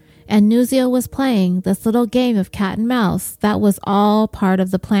 and Nuzio was playing this little game of cat and mouse, that was all part of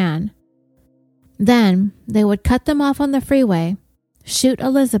the plan. Then they would cut them off on the freeway, shoot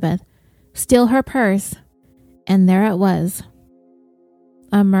Elizabeth, steal her purse, and there it was.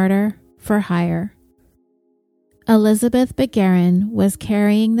 A murder for hire. Elizabeth Begarin was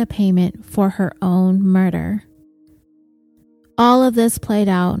carrying the payment for her own murder. All of this played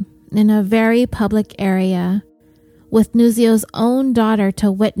out in a very public area, with Nuzio's own daughter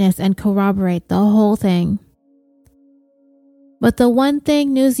to witness and corroborate the whole thing. But the one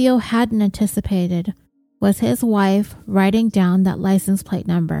thing Nuzio hadn't anticipated was his wife writing down that license plate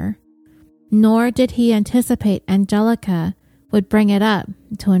number, nor did he anticipate Angelica would bring it up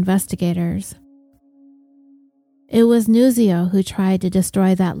to investigators. It was Nuzio who tried to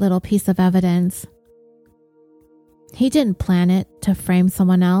destroy that little piece of evidence. He didn't plan it to frame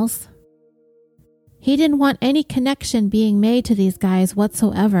someone else. He didn't want any connection being made to these guys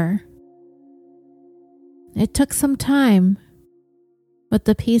whatsoever. It took some time, but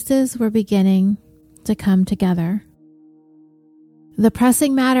the pieces were beginning to come together. The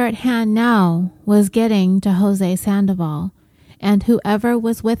pressing matter at hand now was getting to Jose Sandoval and whoever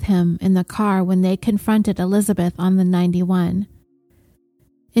was with him in the car when they confronted Elizabeth on the 91.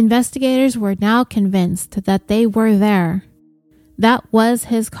 Investigators were now convinced that they were there. That was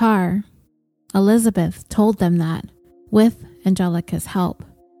his car. Elizabeth told them that, with Angelica's help.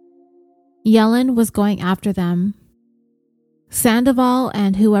 Yellen was going after them. Sandoval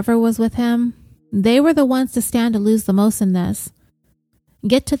and whoever was with him, they were the ones to stand to lose the most in this.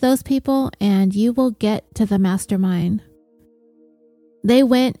 Get to those people and you will get to the mastermind. They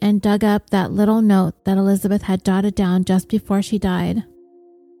went and dug up that little note that Elizabeth had jotted down just before she died.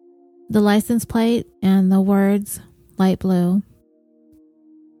 The license plate and the words, light blue.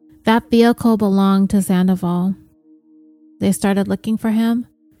 That vehicle belonged to Sandoval. They started looking for him,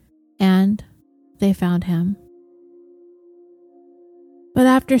 and they found him. But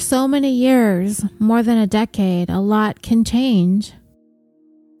after so many years, more than a decade, a lot can change.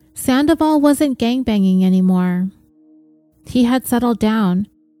 Sandoval wasn't gangbanging anymore. He had settled down.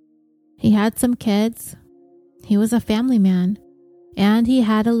 He had some kids. He was a family man, and he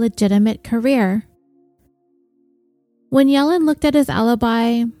had a legitimate career. When Yellen looked at his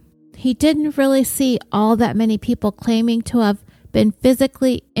alibi, he didn't really see all that many people claiming to have been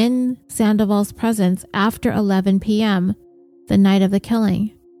physically in Sandoval's presence after 11 p.m., the night of the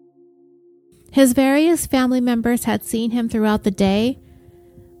killing. His various family members had seen him throughout the day,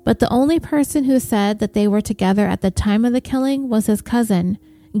 but the only person who said that they were together at the time of the killing was his cousin,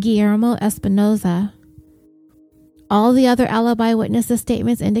 Guillermo Espinoza. All the other alibi witnesses'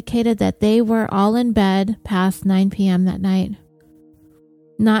 statements indicated that they were all in bed past 9 p.m. that night.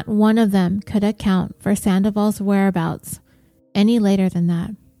 Not one of them could account for Sandoval's whereabouts any later than that.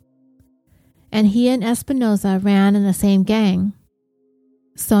 And he and Espinoza ran in the same gang.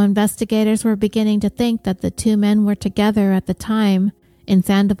 So investigators were beginning to think that the 2 men were together at the time in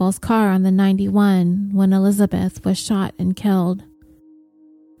Sandoval's car on the 91 when Elizabeth was shot and killed.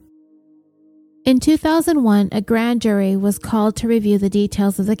 In 2001, a grand jury was called to review the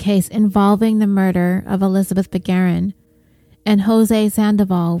details of the case involving the murder of Elizabeth Begarin, and Jose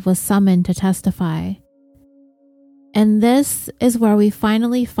Sandoval was summoned to testify. And this is where we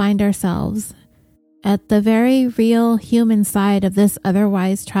finally find ourselves, at the very real human side of this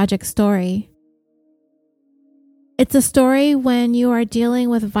otherwise tragic story. It's a story when you are dealing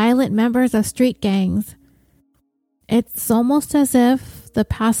with violent members of street gangs. It's almost as if the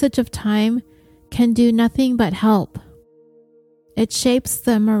passage of time can do nothing but help. It shapes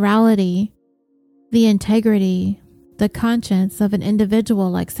the morality, the integrity, the conscience of an individual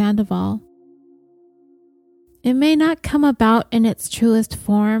like Sandoval. It may not come about in its truest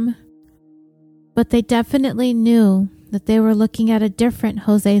form, but they definitely knew that they were looking at a different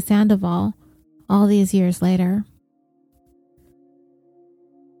Jose Sandoval all these years later.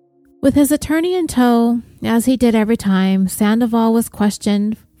 With his attorney in tow, as he did every time, Sandoval was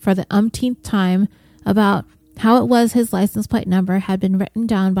questioned for the umpteenth time about how it was his license plate number had been written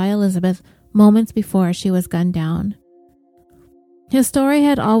down by Elizabeth moments before she was gunned down. His story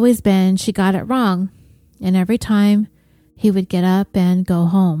had always been she got it wrong, and every time he would get up and go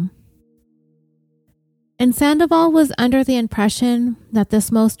home. And Sandoval was under the impression that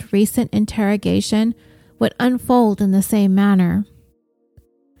this most recent interrogation would unfold in the same manner.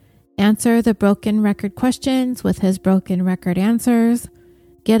 Answer the broken record questions with his broken record answers,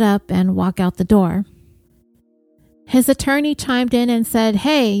 get up and walk out the door. His attorney chimed in and said,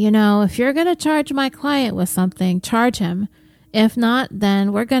 "Hey, if you're going to charge my client with something, charge him. If not,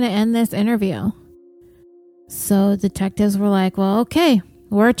 then we're going to end this interview." So detectives were like, "Well, okay,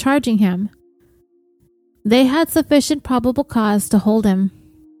 we're charging him." They had sufficient probable cause to hold him.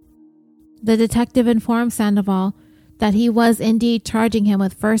 The detective informed Sandoval that he was indeed charging him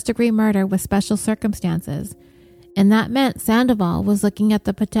with first-degree murder with special circumstances, and that meant Sandoval was looking at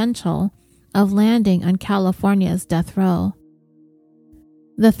the potential of landing on California's death row.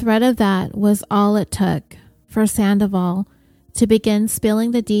 The threat of that was all it took for Sandoval to begin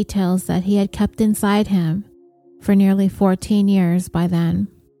spilling the details that he had kept inside him for nearly 14 years by then.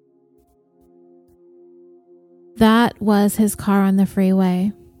 That was his car on the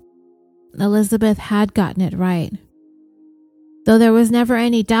freeway. Elizabeth had gotten it right. Though there was never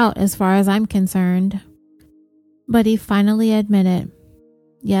any doubt as far as I'm concerned. But he finally admitted,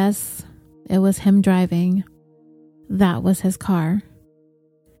 yes, it was him driving. That was his car.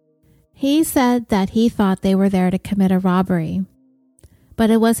 He said that he thought they were there to commit a robbery, but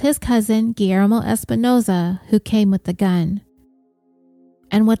it was his cousin, Guillermo Espinoza, who came with the gun.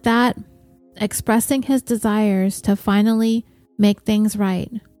 And with that, expressing his desires to finally make things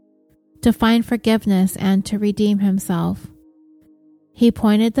right, to find forgiveness and to redeem himself, he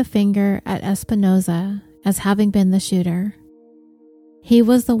pointed the finger at Espinoza as having been the shooter. He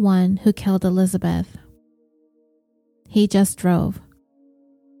was the one who killed Elizabeth. He just drove.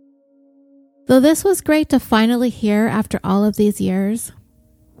 Though this was great to finally hear after all of these years,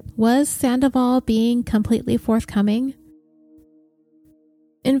 was Sandoval being completely forthcoming?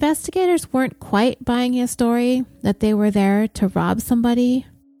 Investigators weren't quite buying his story that they were there to rob somebody.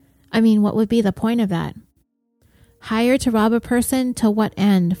 I mean, what would be the point of that? Hired to rob a person to what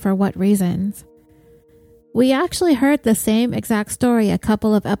end, for what reasons? We actually heard the same exact story a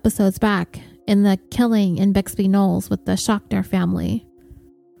couple of episodes back in the killing in Bixby Knolls with the Shockner family.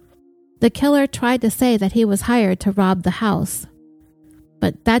 The killer tried to say that he was hired to rob the house,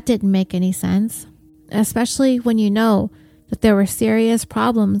 but that didn't make any sense, especially when you know that there were serious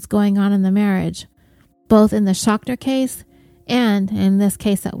problems going on in the marriage, both in the Shockner case and in this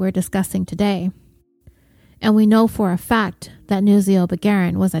case that we're discussing today. And we know for a fact that Nuzio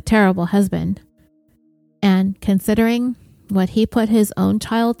Begarin was a terrible husband. And considering what he put his own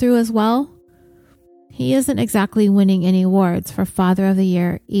child through as well, he isn't exactly winning any awards for Father of the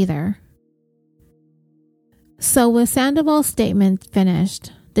Year either. So with Sandoval's statement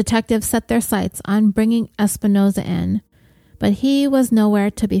finished, detectives set their sights on bringing Espinoza in, but he was nowhere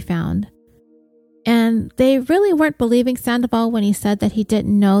to be found. And they really weren't believing Sandoval when he said that he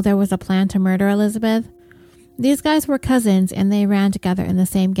didn't know there was a plan to murder Elizabeth. These guys were cousins and they ran together in the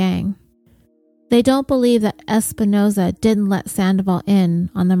same gang. They don't believe that Espinoza didn't let Sandoval in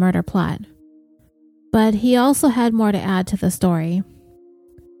on the murder plot. But he also had more to add to the story.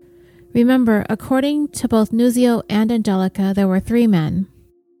 Remember, according to both Nuzio and Angelica, there were 3 men.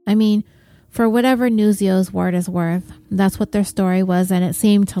 I mean, for whatever Nuzio's word is worth, that's what their story was and it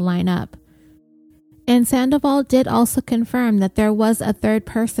seemed to line up. And Sandoval did also confirm that there was a 3rd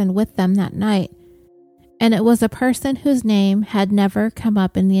person with them that night. And it was a person whose name had never come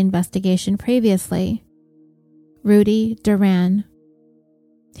up in the investigation previously. Rudy Duran.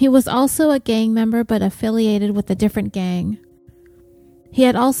 He was also a gang member but affiliated with a different gang. He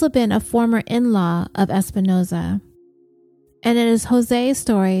had also been a former in-law of Espinoza. And it is Jose's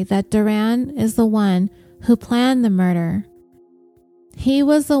story that Duran is the one who planned the murder. He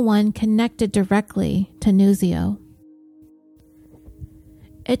was the one connected directly to Nuzio.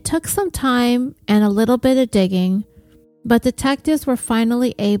 It took some time and a little bit of digging, but detectives were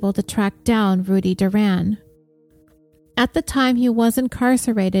finally able to track down Rudy Duran. At the time, he was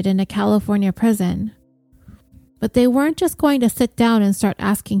incarcerated in a California prison. But they weren't just going to sit down and start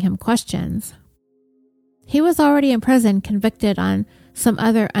asking him questions. He was already in prison, convicted on some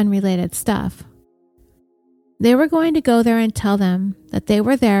other unrelated stuff. They were going to go there and tell them that they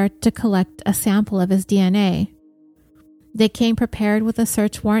were there to collect a sample of his DNA. They came prepared with a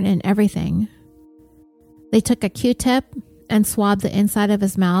search warrant and everything. They took a Q-tip and swabbed the inside of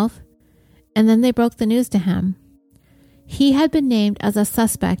his mouth, and then they broke the news to him. He had been named as a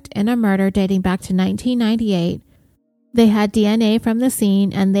suspect in a murder dating back to 1998. They had DNA from the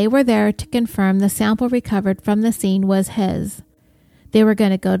scene, and they were there to confirm the sample recovered from the scene was his. They were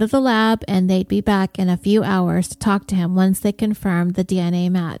going to go to the lab, and they'd be back in a few hours to talk to him once they confirmed the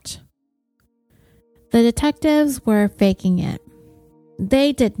DNA match. The detectives were faking it.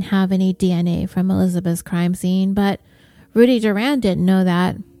 They didn't have any DNA from Elizabeth's crime scene, but Rudy Duran didn't know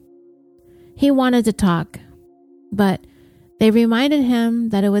that. He wanted to talk, but they reminded him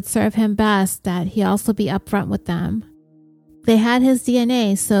that it would serve him best that he also be upfront with them. They had his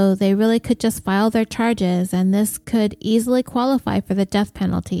DNA, so they really could just file their charges, and this could easily qualify for the death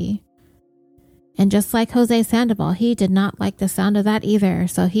penalty. And just like Jose Sandoval, he did not like the sound of that either,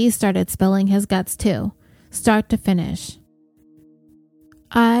 so he started spilling his guts too, start to finish.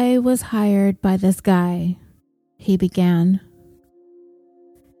 "I was hired by this guy," he began.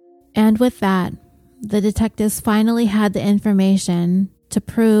 And with that, the detectives finally had the information to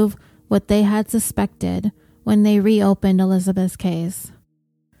prove what they had suspected when they reopened Elizabeth's case.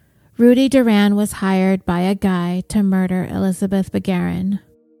 Rudy Duran was hired by a guy to murder Elizabeth Begarin.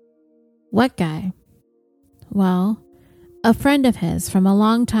 What guy? Well, a friend of his from a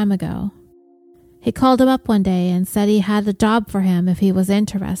long time ago. He called him up one day and said he had a job for him if he was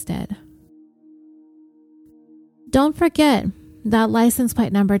interested. Don't forget that license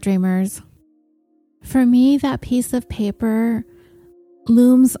plate number, dreamers. For me, that piece of paper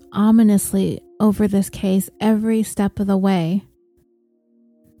looms ominously over this case every step of the way.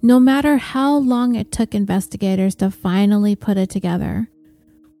 No matter how long it took investigators to finally put it together,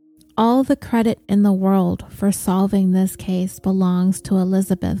 all the credit in the world for solving this case belongs to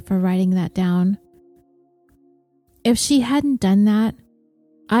Elizabeth for writing that down. If she hadn't done that,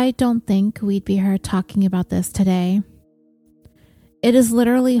 I don't think we'd be here talking about this today. It has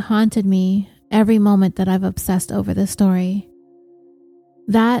literally haunted me every moment that I've obsessed over this story.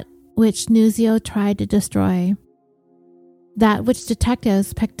 That which Nuzio tried to destroy. That which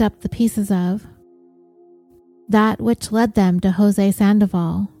detectives picked up the pieces of. That which led them to Jose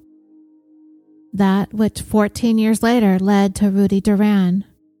Sandoval. That which 14 years later led to Rudy Duran.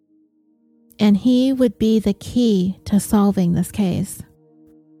 And he would be the key to solving this case.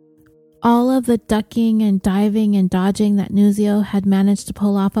 All of the ducking and diving and dodging that Nuzio had managed to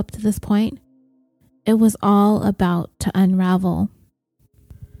pull off up to this point, it was all about to unravel.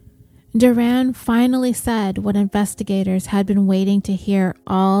 Duran finally said what investigators had been waiting to hear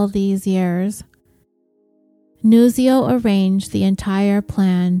all these years. Nuzio arranged the entire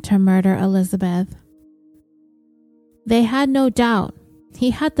plan to murder Elizabeth. They had no doubt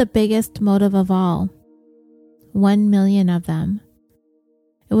he had the biggest motive of all, 1 million of them.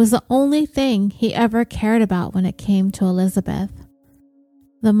 It was the only thing he ever cared about when it came to Elizabeth,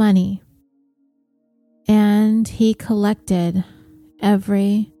 the money. And he collected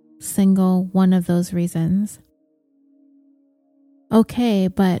every single one of those reasons. Okay,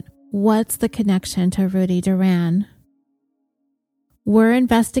 but what's the connection to Rudy Duran? Were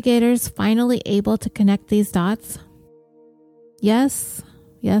investigators finally able to connect these dots? Yes,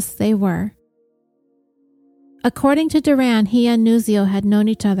 they were. According to Duran, he and Nuzio had known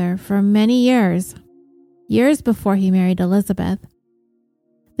each other for many years before he married Elizabeth.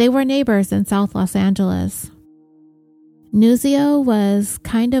 They were neighbors in South Los Angeles. Nuzio was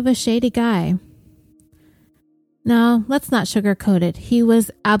kind of a shady guy. No, let's not sugarcoat it. He was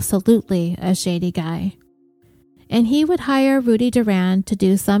absolutely a shady guy. And he would hire Rudy Duran to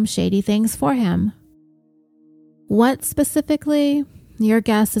do some shady things for him. What specifically? Your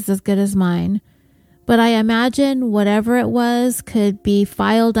guess is as good as mine. But I imagine whatever it was could be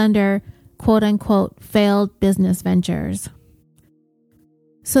filed under quote-unquote failed business ventures.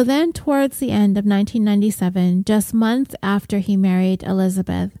 So then towards the end of 1997, just months after he married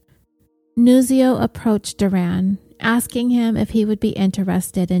Elizabeth, Nuzio approached Duran, asking him if he would be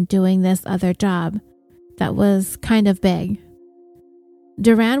interested in doing this other job that was kind of big.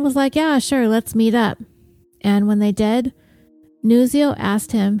 Duran was like, yeah, sure, let's meet up. And when they did, Nuzio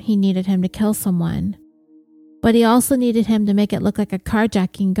asked him he needed him to kill someone, but he also needed him to make it look like a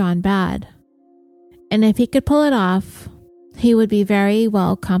carjacking gone bad. And if he could pull it off, he would be very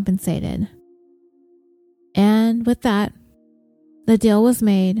well compensated. And with that, the deal was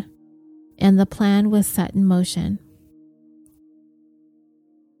made and the plan was set in motion.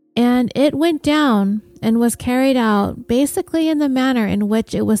 And it went down and was carried out basically in the manner in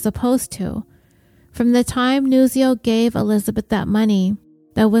which it was supposed to. From the time Nuzio gave Elizabeth that money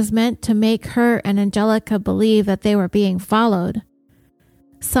that was meant to make her and Angelica believe that they were being followed,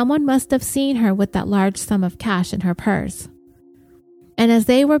 someone must have seen her with that large sum of cash in her purse. And as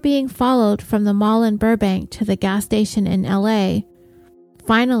they were being followed from the mall in Burbank to the gas station in LA,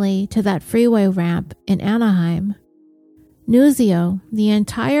 finally to that freeway ramp in Anaheim, Nuzio the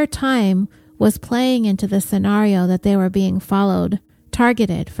entire time was playing into the scenario that they were being followed,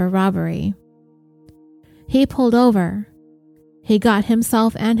 targeted for robbery. He pulled over. He got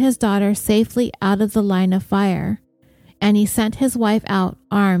himself and his daughter safely out of the line of fire, and he sent his wife out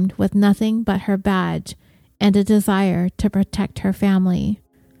armed with nothing but her badge and a desire to protect her family,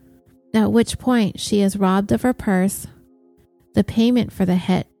 at which point she is robbed of her purse, the payment for the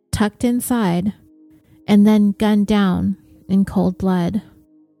hit tucked inside, and then gunned down in cold blood.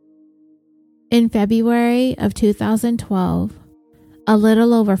 In February of 2012, a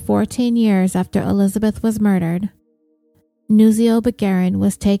little over 14 years after Elizabeth was murdered, Nuzio Begarin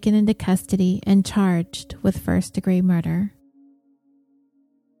was taken into custody and charged with first-degree murder.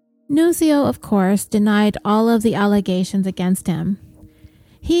 Nuzio, of course, denied all of the allegations against him.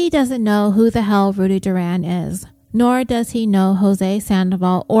 He doesn't know who the hell Rudy Duran is, nor does he know Jose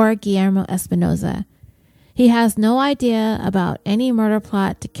Sandoval or Guillermo Espinoza. He has no idea about any murder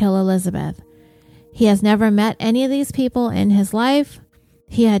plot to kill Elizabeth. He has never met any of these people in his life.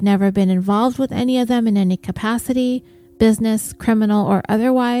 He had never been involved with any of them in any capacity, business, criminal, or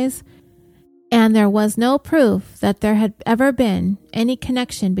otherwise. And there was no proof that there had ever been any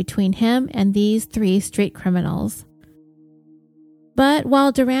connection between him and these three street criminals. But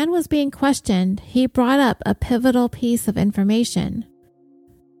while Duran was being questioned, he brought up a pivotal piece of information.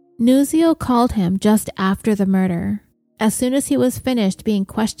 Nuzio called him just after the murder, as soon as he was finished being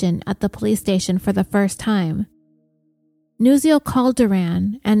questioned at the police station for the first time. Nuzio called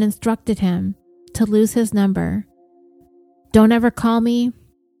Duran and instructed him to lose his number. Don't ever call me,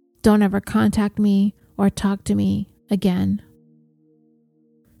 don't ever contact me or talk to me again.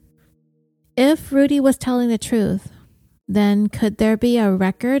 If Rudy was telling the truth, then could there be a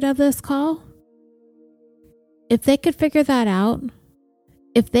record of this call? If they could figure that out,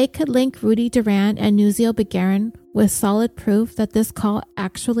 if they could link Rudy Duran and Nuzio Begarin with solid proof that this call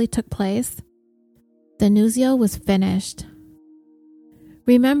actually took place, then Nuzio was finished.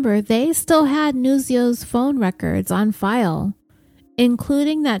 Remember, they still had Nuzio's phone records on file,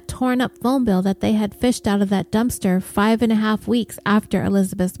 including that torn up phone bill that they had fished out of that dumpster 5.5 weeks after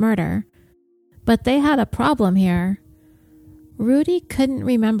Elizabeth's murder. But they had a problem here. Rudy couldn't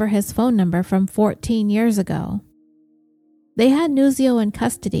remember his phone number from 14 years ago. They had Nuzio in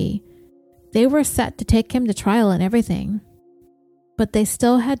custody. They were set to take him to trial and everything. But they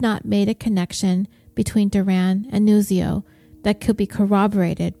still had not made a connection between Duran and Nuzio that could be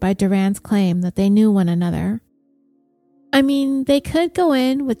corroborated by Duran's claim that they knew one another. I mean, they could go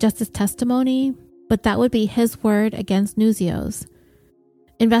in with just his testimony, but that would be his word against Nuzio's.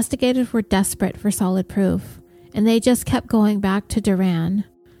 Investigators were desperate for solid proof, and they just kept going back to Duran.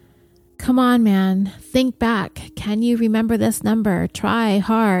 Come on, man, think back. Can you remember this number? Try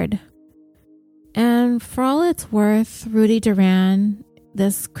hard. And for all it's worth, Rudy Duran,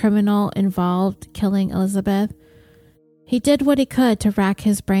 this criminal involved killing Elizabeth, he did what he could to rack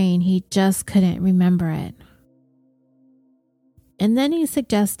his brain. He just couldn't remember it. And then he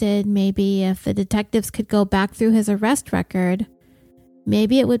suggested maybe if the detectives could go back through his arrest record,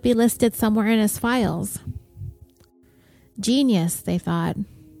 maybe it would be listed somewhere in his files. Genius, they thought.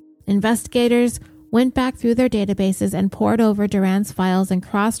 Investigators went back through their databases and pored over Duran's files and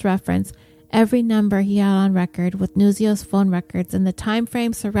cross-referenced every number he had on record with Nuzio's phone records in the time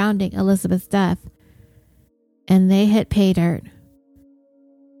frame surrounding Elizabeth's death. And they hit pay dirt.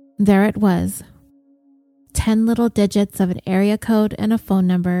 There it was. 10 little digits of an area code and a phone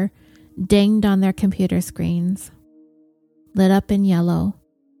number dinged on their computer screens, lit up in yellow.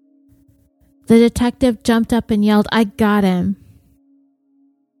 The detective jumped up and yelled, "I got him!"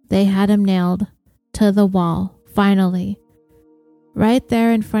 They had him nailed to the wall, finally, right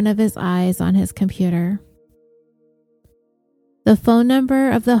there in front of his eyes on his computer. The phone number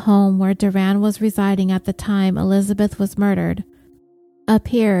of the home where Duran was residing at the time Elizabeth was murdered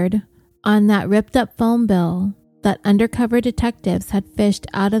appeared on that ripped up phone bill that undercover detectives had fished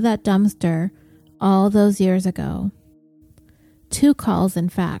out of that dumpster all those years ago. 2 calls, in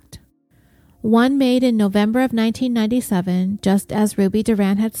fact. One made in November of 1997, just as Ruby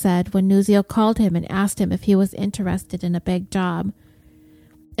Duran had said when Nuzio called him and asked him if he was interested in a big job.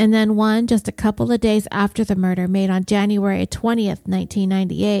 And then one just a couple of days after the murder made on January 20th,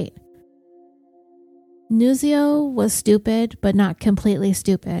 1998. Nuzio was stupid, but not completely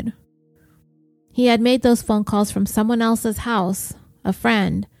stupid. He had made those phone calls from someone else's house, a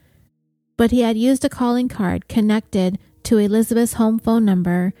friend, but he had used a calling card connected to Elizabeth's home phone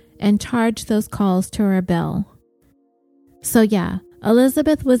number and charged those calls to her bill. So yeah,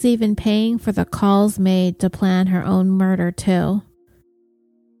 Elizabeth was even paying for the calls made to plan her own murder too.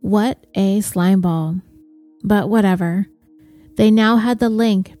 What a slimeball. But whatever. They now had the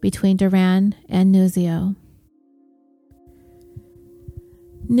link between Duran and Nuzio.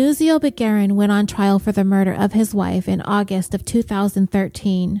 Nuzio Begarin went on trial for the murder of his wife in August of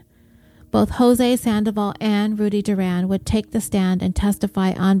 2013. Both Jose Sandoval and Rudy Duran would take the stand and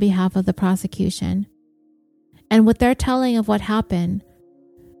testify on behalf of the prosecution. And with their telling of what happened,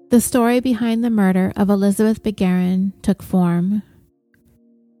 the story behind the murder of Elizabeth Begarin took form.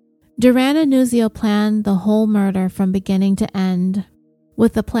 Duran and Nuzio planned the whole murder from beginning to end,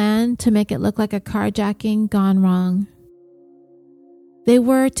 with the plan to make it look like a carjacking gone wrong. They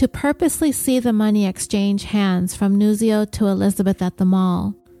were to purposely see the money exchange hands from Nuzio to Elizabeth at the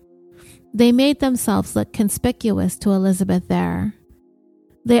mall. They made themselves look conspicuous to Elizabeth there.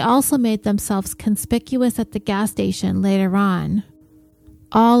 They also made themselves conspicuous at the gas station later on.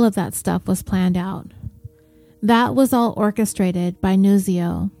 All of that stuff was planned out. That was all orchestrated by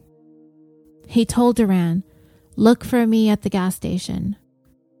Nuzio. He told Duran, "Look for me at the gas station."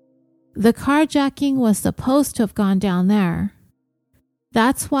 The carjacking was supposed to have gone down there.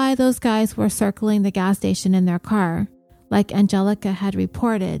 That's why those guys were circling the gas station in their car, like Angelica had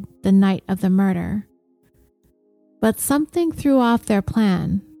reported the night of the murder. But something threw off their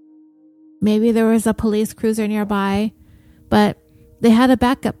plan. Maybe there was a police cruiser nearby, but they had a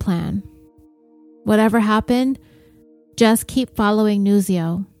backup plan. Whatever happened, just keep following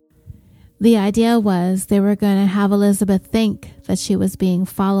Nuzio. The idea was they were going to have Elizabeth think that she was being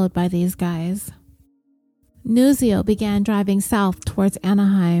followed by these guys. Nuzio began driving south towards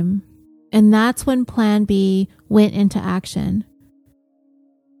Anaheim, and that's when Plan B went into action.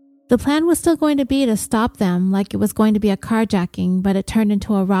 The plan was still going to be to stop them like it was going to be a carjacking, but it turned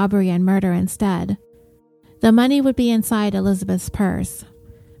into a robbery and murder instead. The money would be inside Elizabeth's purse.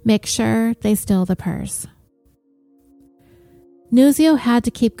 Make sure they steal the purse. Nuzio had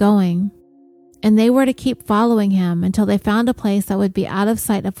to keep going, and they were to keep following him until they found a place that would be out of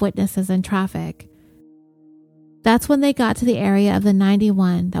sight of witnesses and traffic. That's when they got to the area of the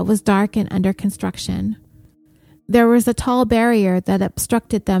 91 that was dark and under construction. There was a tall barrier that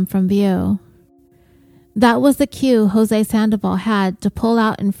obstructed them from view. That was the cue Jose Sandoval had to pull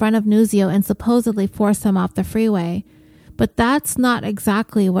out in front of Nuzio and supposedly force him off the freeway, but that's not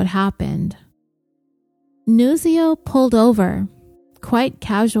exactly what happened. Nuzio pulled over, quite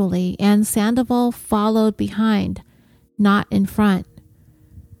casually, and Sandoval followed behind, not in front.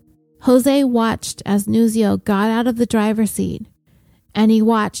 Jose watched as Nuzio got out of the driver's seat, and he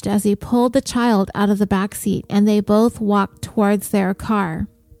watched as he pulled the child out of the back seat, and they both walked towards their car.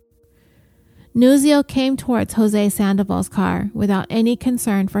 Nuzio came towards Jose Sandoval's car without any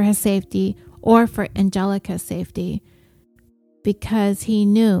concern for his safety or for Angelica's safety, because he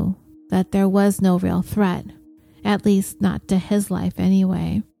knew that there was no real threat, at least not to his life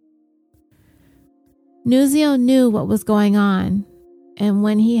anyway. Nuzio knew what was going on, and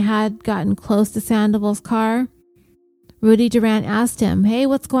when he had gotten close to Sandoval's car, Rudy Duran asked him, "Hey,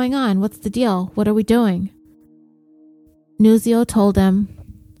 what's going on? What's the deal? What are we doing?" Nuzio told him,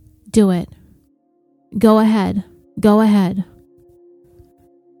 "Do it. Go ahead. Go ahead."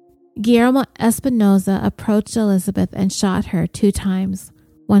 Guillermo Espinoza approached Elizabeth and shot her 2 times,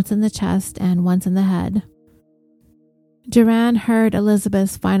 once in the chest and once in the head. Duran heard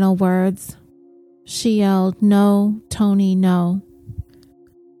Elizabeth's final words. She yelled, "No, Tony, no."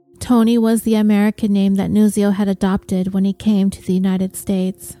 Tony was the American name that Nuzio had adopted when he came to the United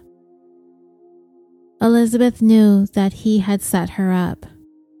States. Elizabeth knew that he had set her up.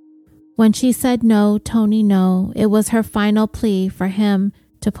 When she said "No, Tony, no," it was her final plea for him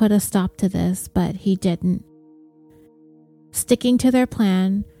to put a stop to this, but he didn't. Sticking to their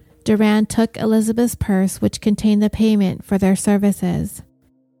plan, Duran took Elizabeth's purse, which contained the payment for their services,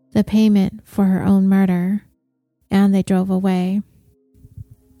 the payment for her own murder, and they drove away.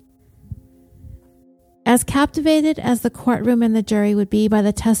 As captivated as the courtroom and the jury would be by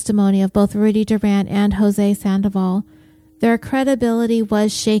the testimony of both Rudy Duran and Jose Sandoval, their credibility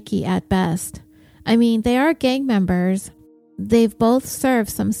was shaky at best. I mean, they are gang members. They've both served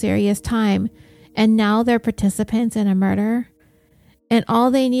some serious time, and now they're participants in a murder. And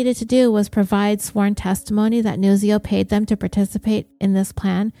all they needed to do was provide sworn testimony that Nuzio paid them to participate in this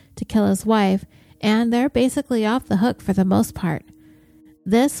plan to kill his wife, and they're basically off the hook for the most part.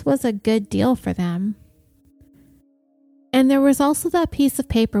 This was a good deal for them. And there was also that piece of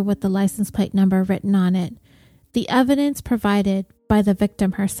paper with the license plate number written on it, the evidence provided by the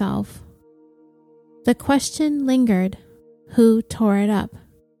victim herself. The question lingered, who tore it up?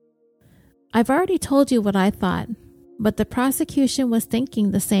 I've already told you what I thought, but the prosecution was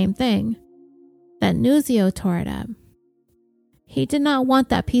thinking the same thing, that Nuzio tore it up. He did not want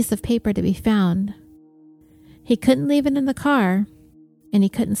that piece of paper to be found. He couldn't leave it in the car, and he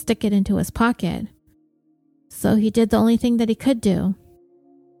couldn't stick it into his pocket. So he did the only thing that he could do.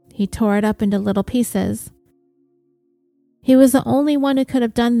 He tore it up into little pieces. He was the only one who could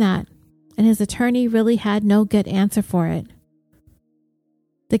have done that, and his attorney really had no good answer for it.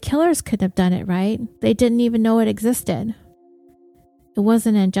 The killers couldn't have done it, right? They didn't even know it existed. It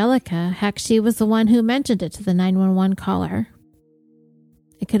wasn't Angelica. Heck, she was the one who mentioned it to the 911 caller.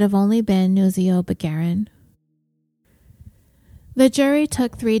 It could have only been Nuzio Begarin. The jury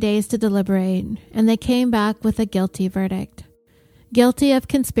took 3 days to deliberate, and they came back with a guilty verdict. Guilty of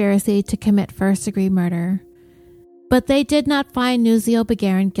conspiracy to commit first-degree murder. But they did not find Nuzio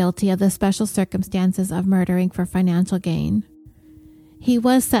Begarin guilty of the special circumstances of murdering for financial gain. He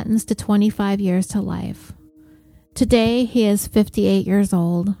was sentenced to 25 years to life. Today, he is 58 years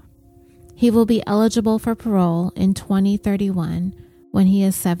old. He will be eligible for parole in 2031 when he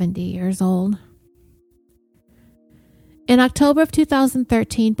is 70 years old. In October of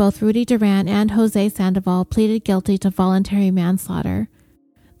 2013, both Rudy Duran and Jose Sandoval pleaded guilty to voluntary manslaughter.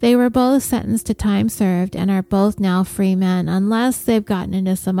 They were both sentenced to time served and are both now free men unless they've gotten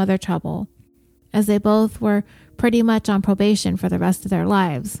into some other trouble, as they both were pretty much on probation for the rest of their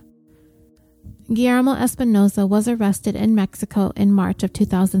lives. Guillermo Espinoza was arrested in Mexico in March of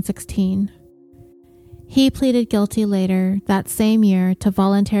 2016. He pleaded guilty later that same year to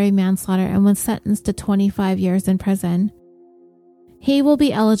voluntary manslaughter and was sentenced to 25 years in prison. He will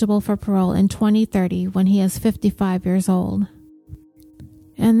be eligible for parole in 2030 when he is 55 years old.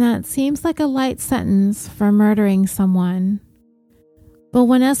 And that seems like a light sentence for murdering someone. But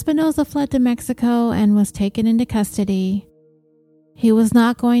when Espinoza fled to Mexico and was taken into custody, he was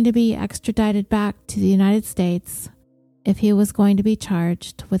not going to be extradited back to the United States if he was going to be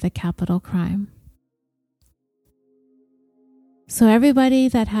charged with a capital crime. So everybody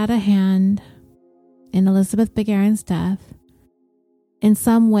that had a hand in Elizabeth Begarin's death, in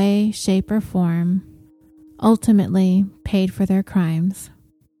some way, shape, or form, ultimately paid for their crimes.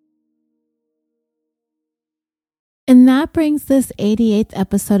 And that brings this 88th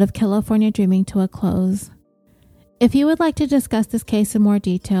episode of California Dreaming to a close. If you would like to discuss this case in more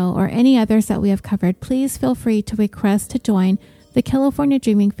detail or any others that we have covered, please feel free to request to join the California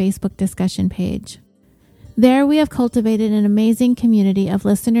Dreaming Facebook discussion page. There we have cultivated an amazing community of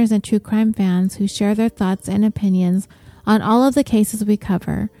listeners and true crime fans who share their thoughts and opinions on all of the cases we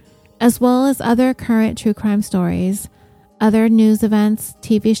cover, as well as other current true crime stories, other news events,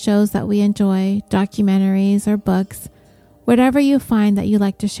 TV shows that we enjoy, documentaries, or books. Whatever you find that you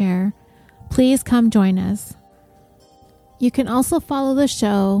like to share, please come join us. You can also follow the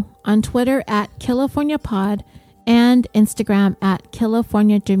show on Twitter at CaliforniaPod and Instagram at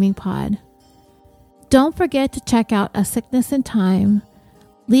California Dreaming Pod. Don't forget to check out A Sickness in Time.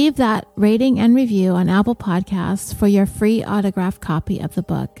 Leave that rating and review on Apple Podcasts for your free autographed copy of the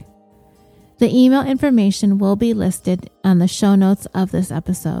book. The email information will be listed on the show notes of this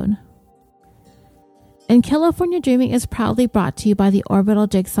episode. And California Dreaming is proudly brought to you by the Orbital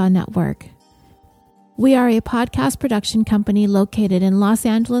Jigsaw Network. We are a podcast production company located in Los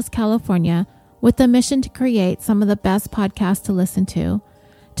Angeles, California, with the mission to create some of the best podcasts to listen to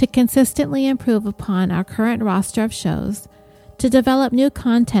consistently improve upon our current roster of shows, to develop new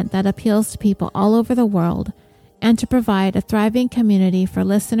content that appeals to people all over the world, and to provide a thriving community for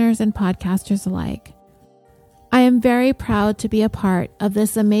listeners and podcasters alike. I am very proud to be a part of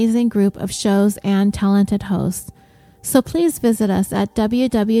this amazing group of shows and talented hosts, so please visit us at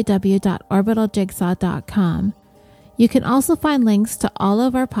www.orbitaljigsaw.com. You can also find links to all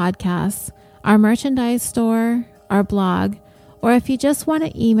of our podcasts, our merchandise store, our blog, or if you just want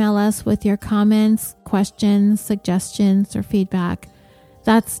to email us with your comments, questions, suggestions, or feedback,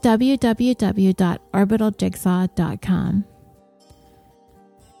 that's www.orbitaljigsaw.com.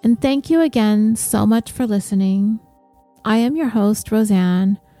 And thank you again so much for listening. I am your host,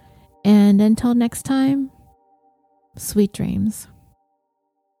 Roseanne, and until next time, sweet dreams.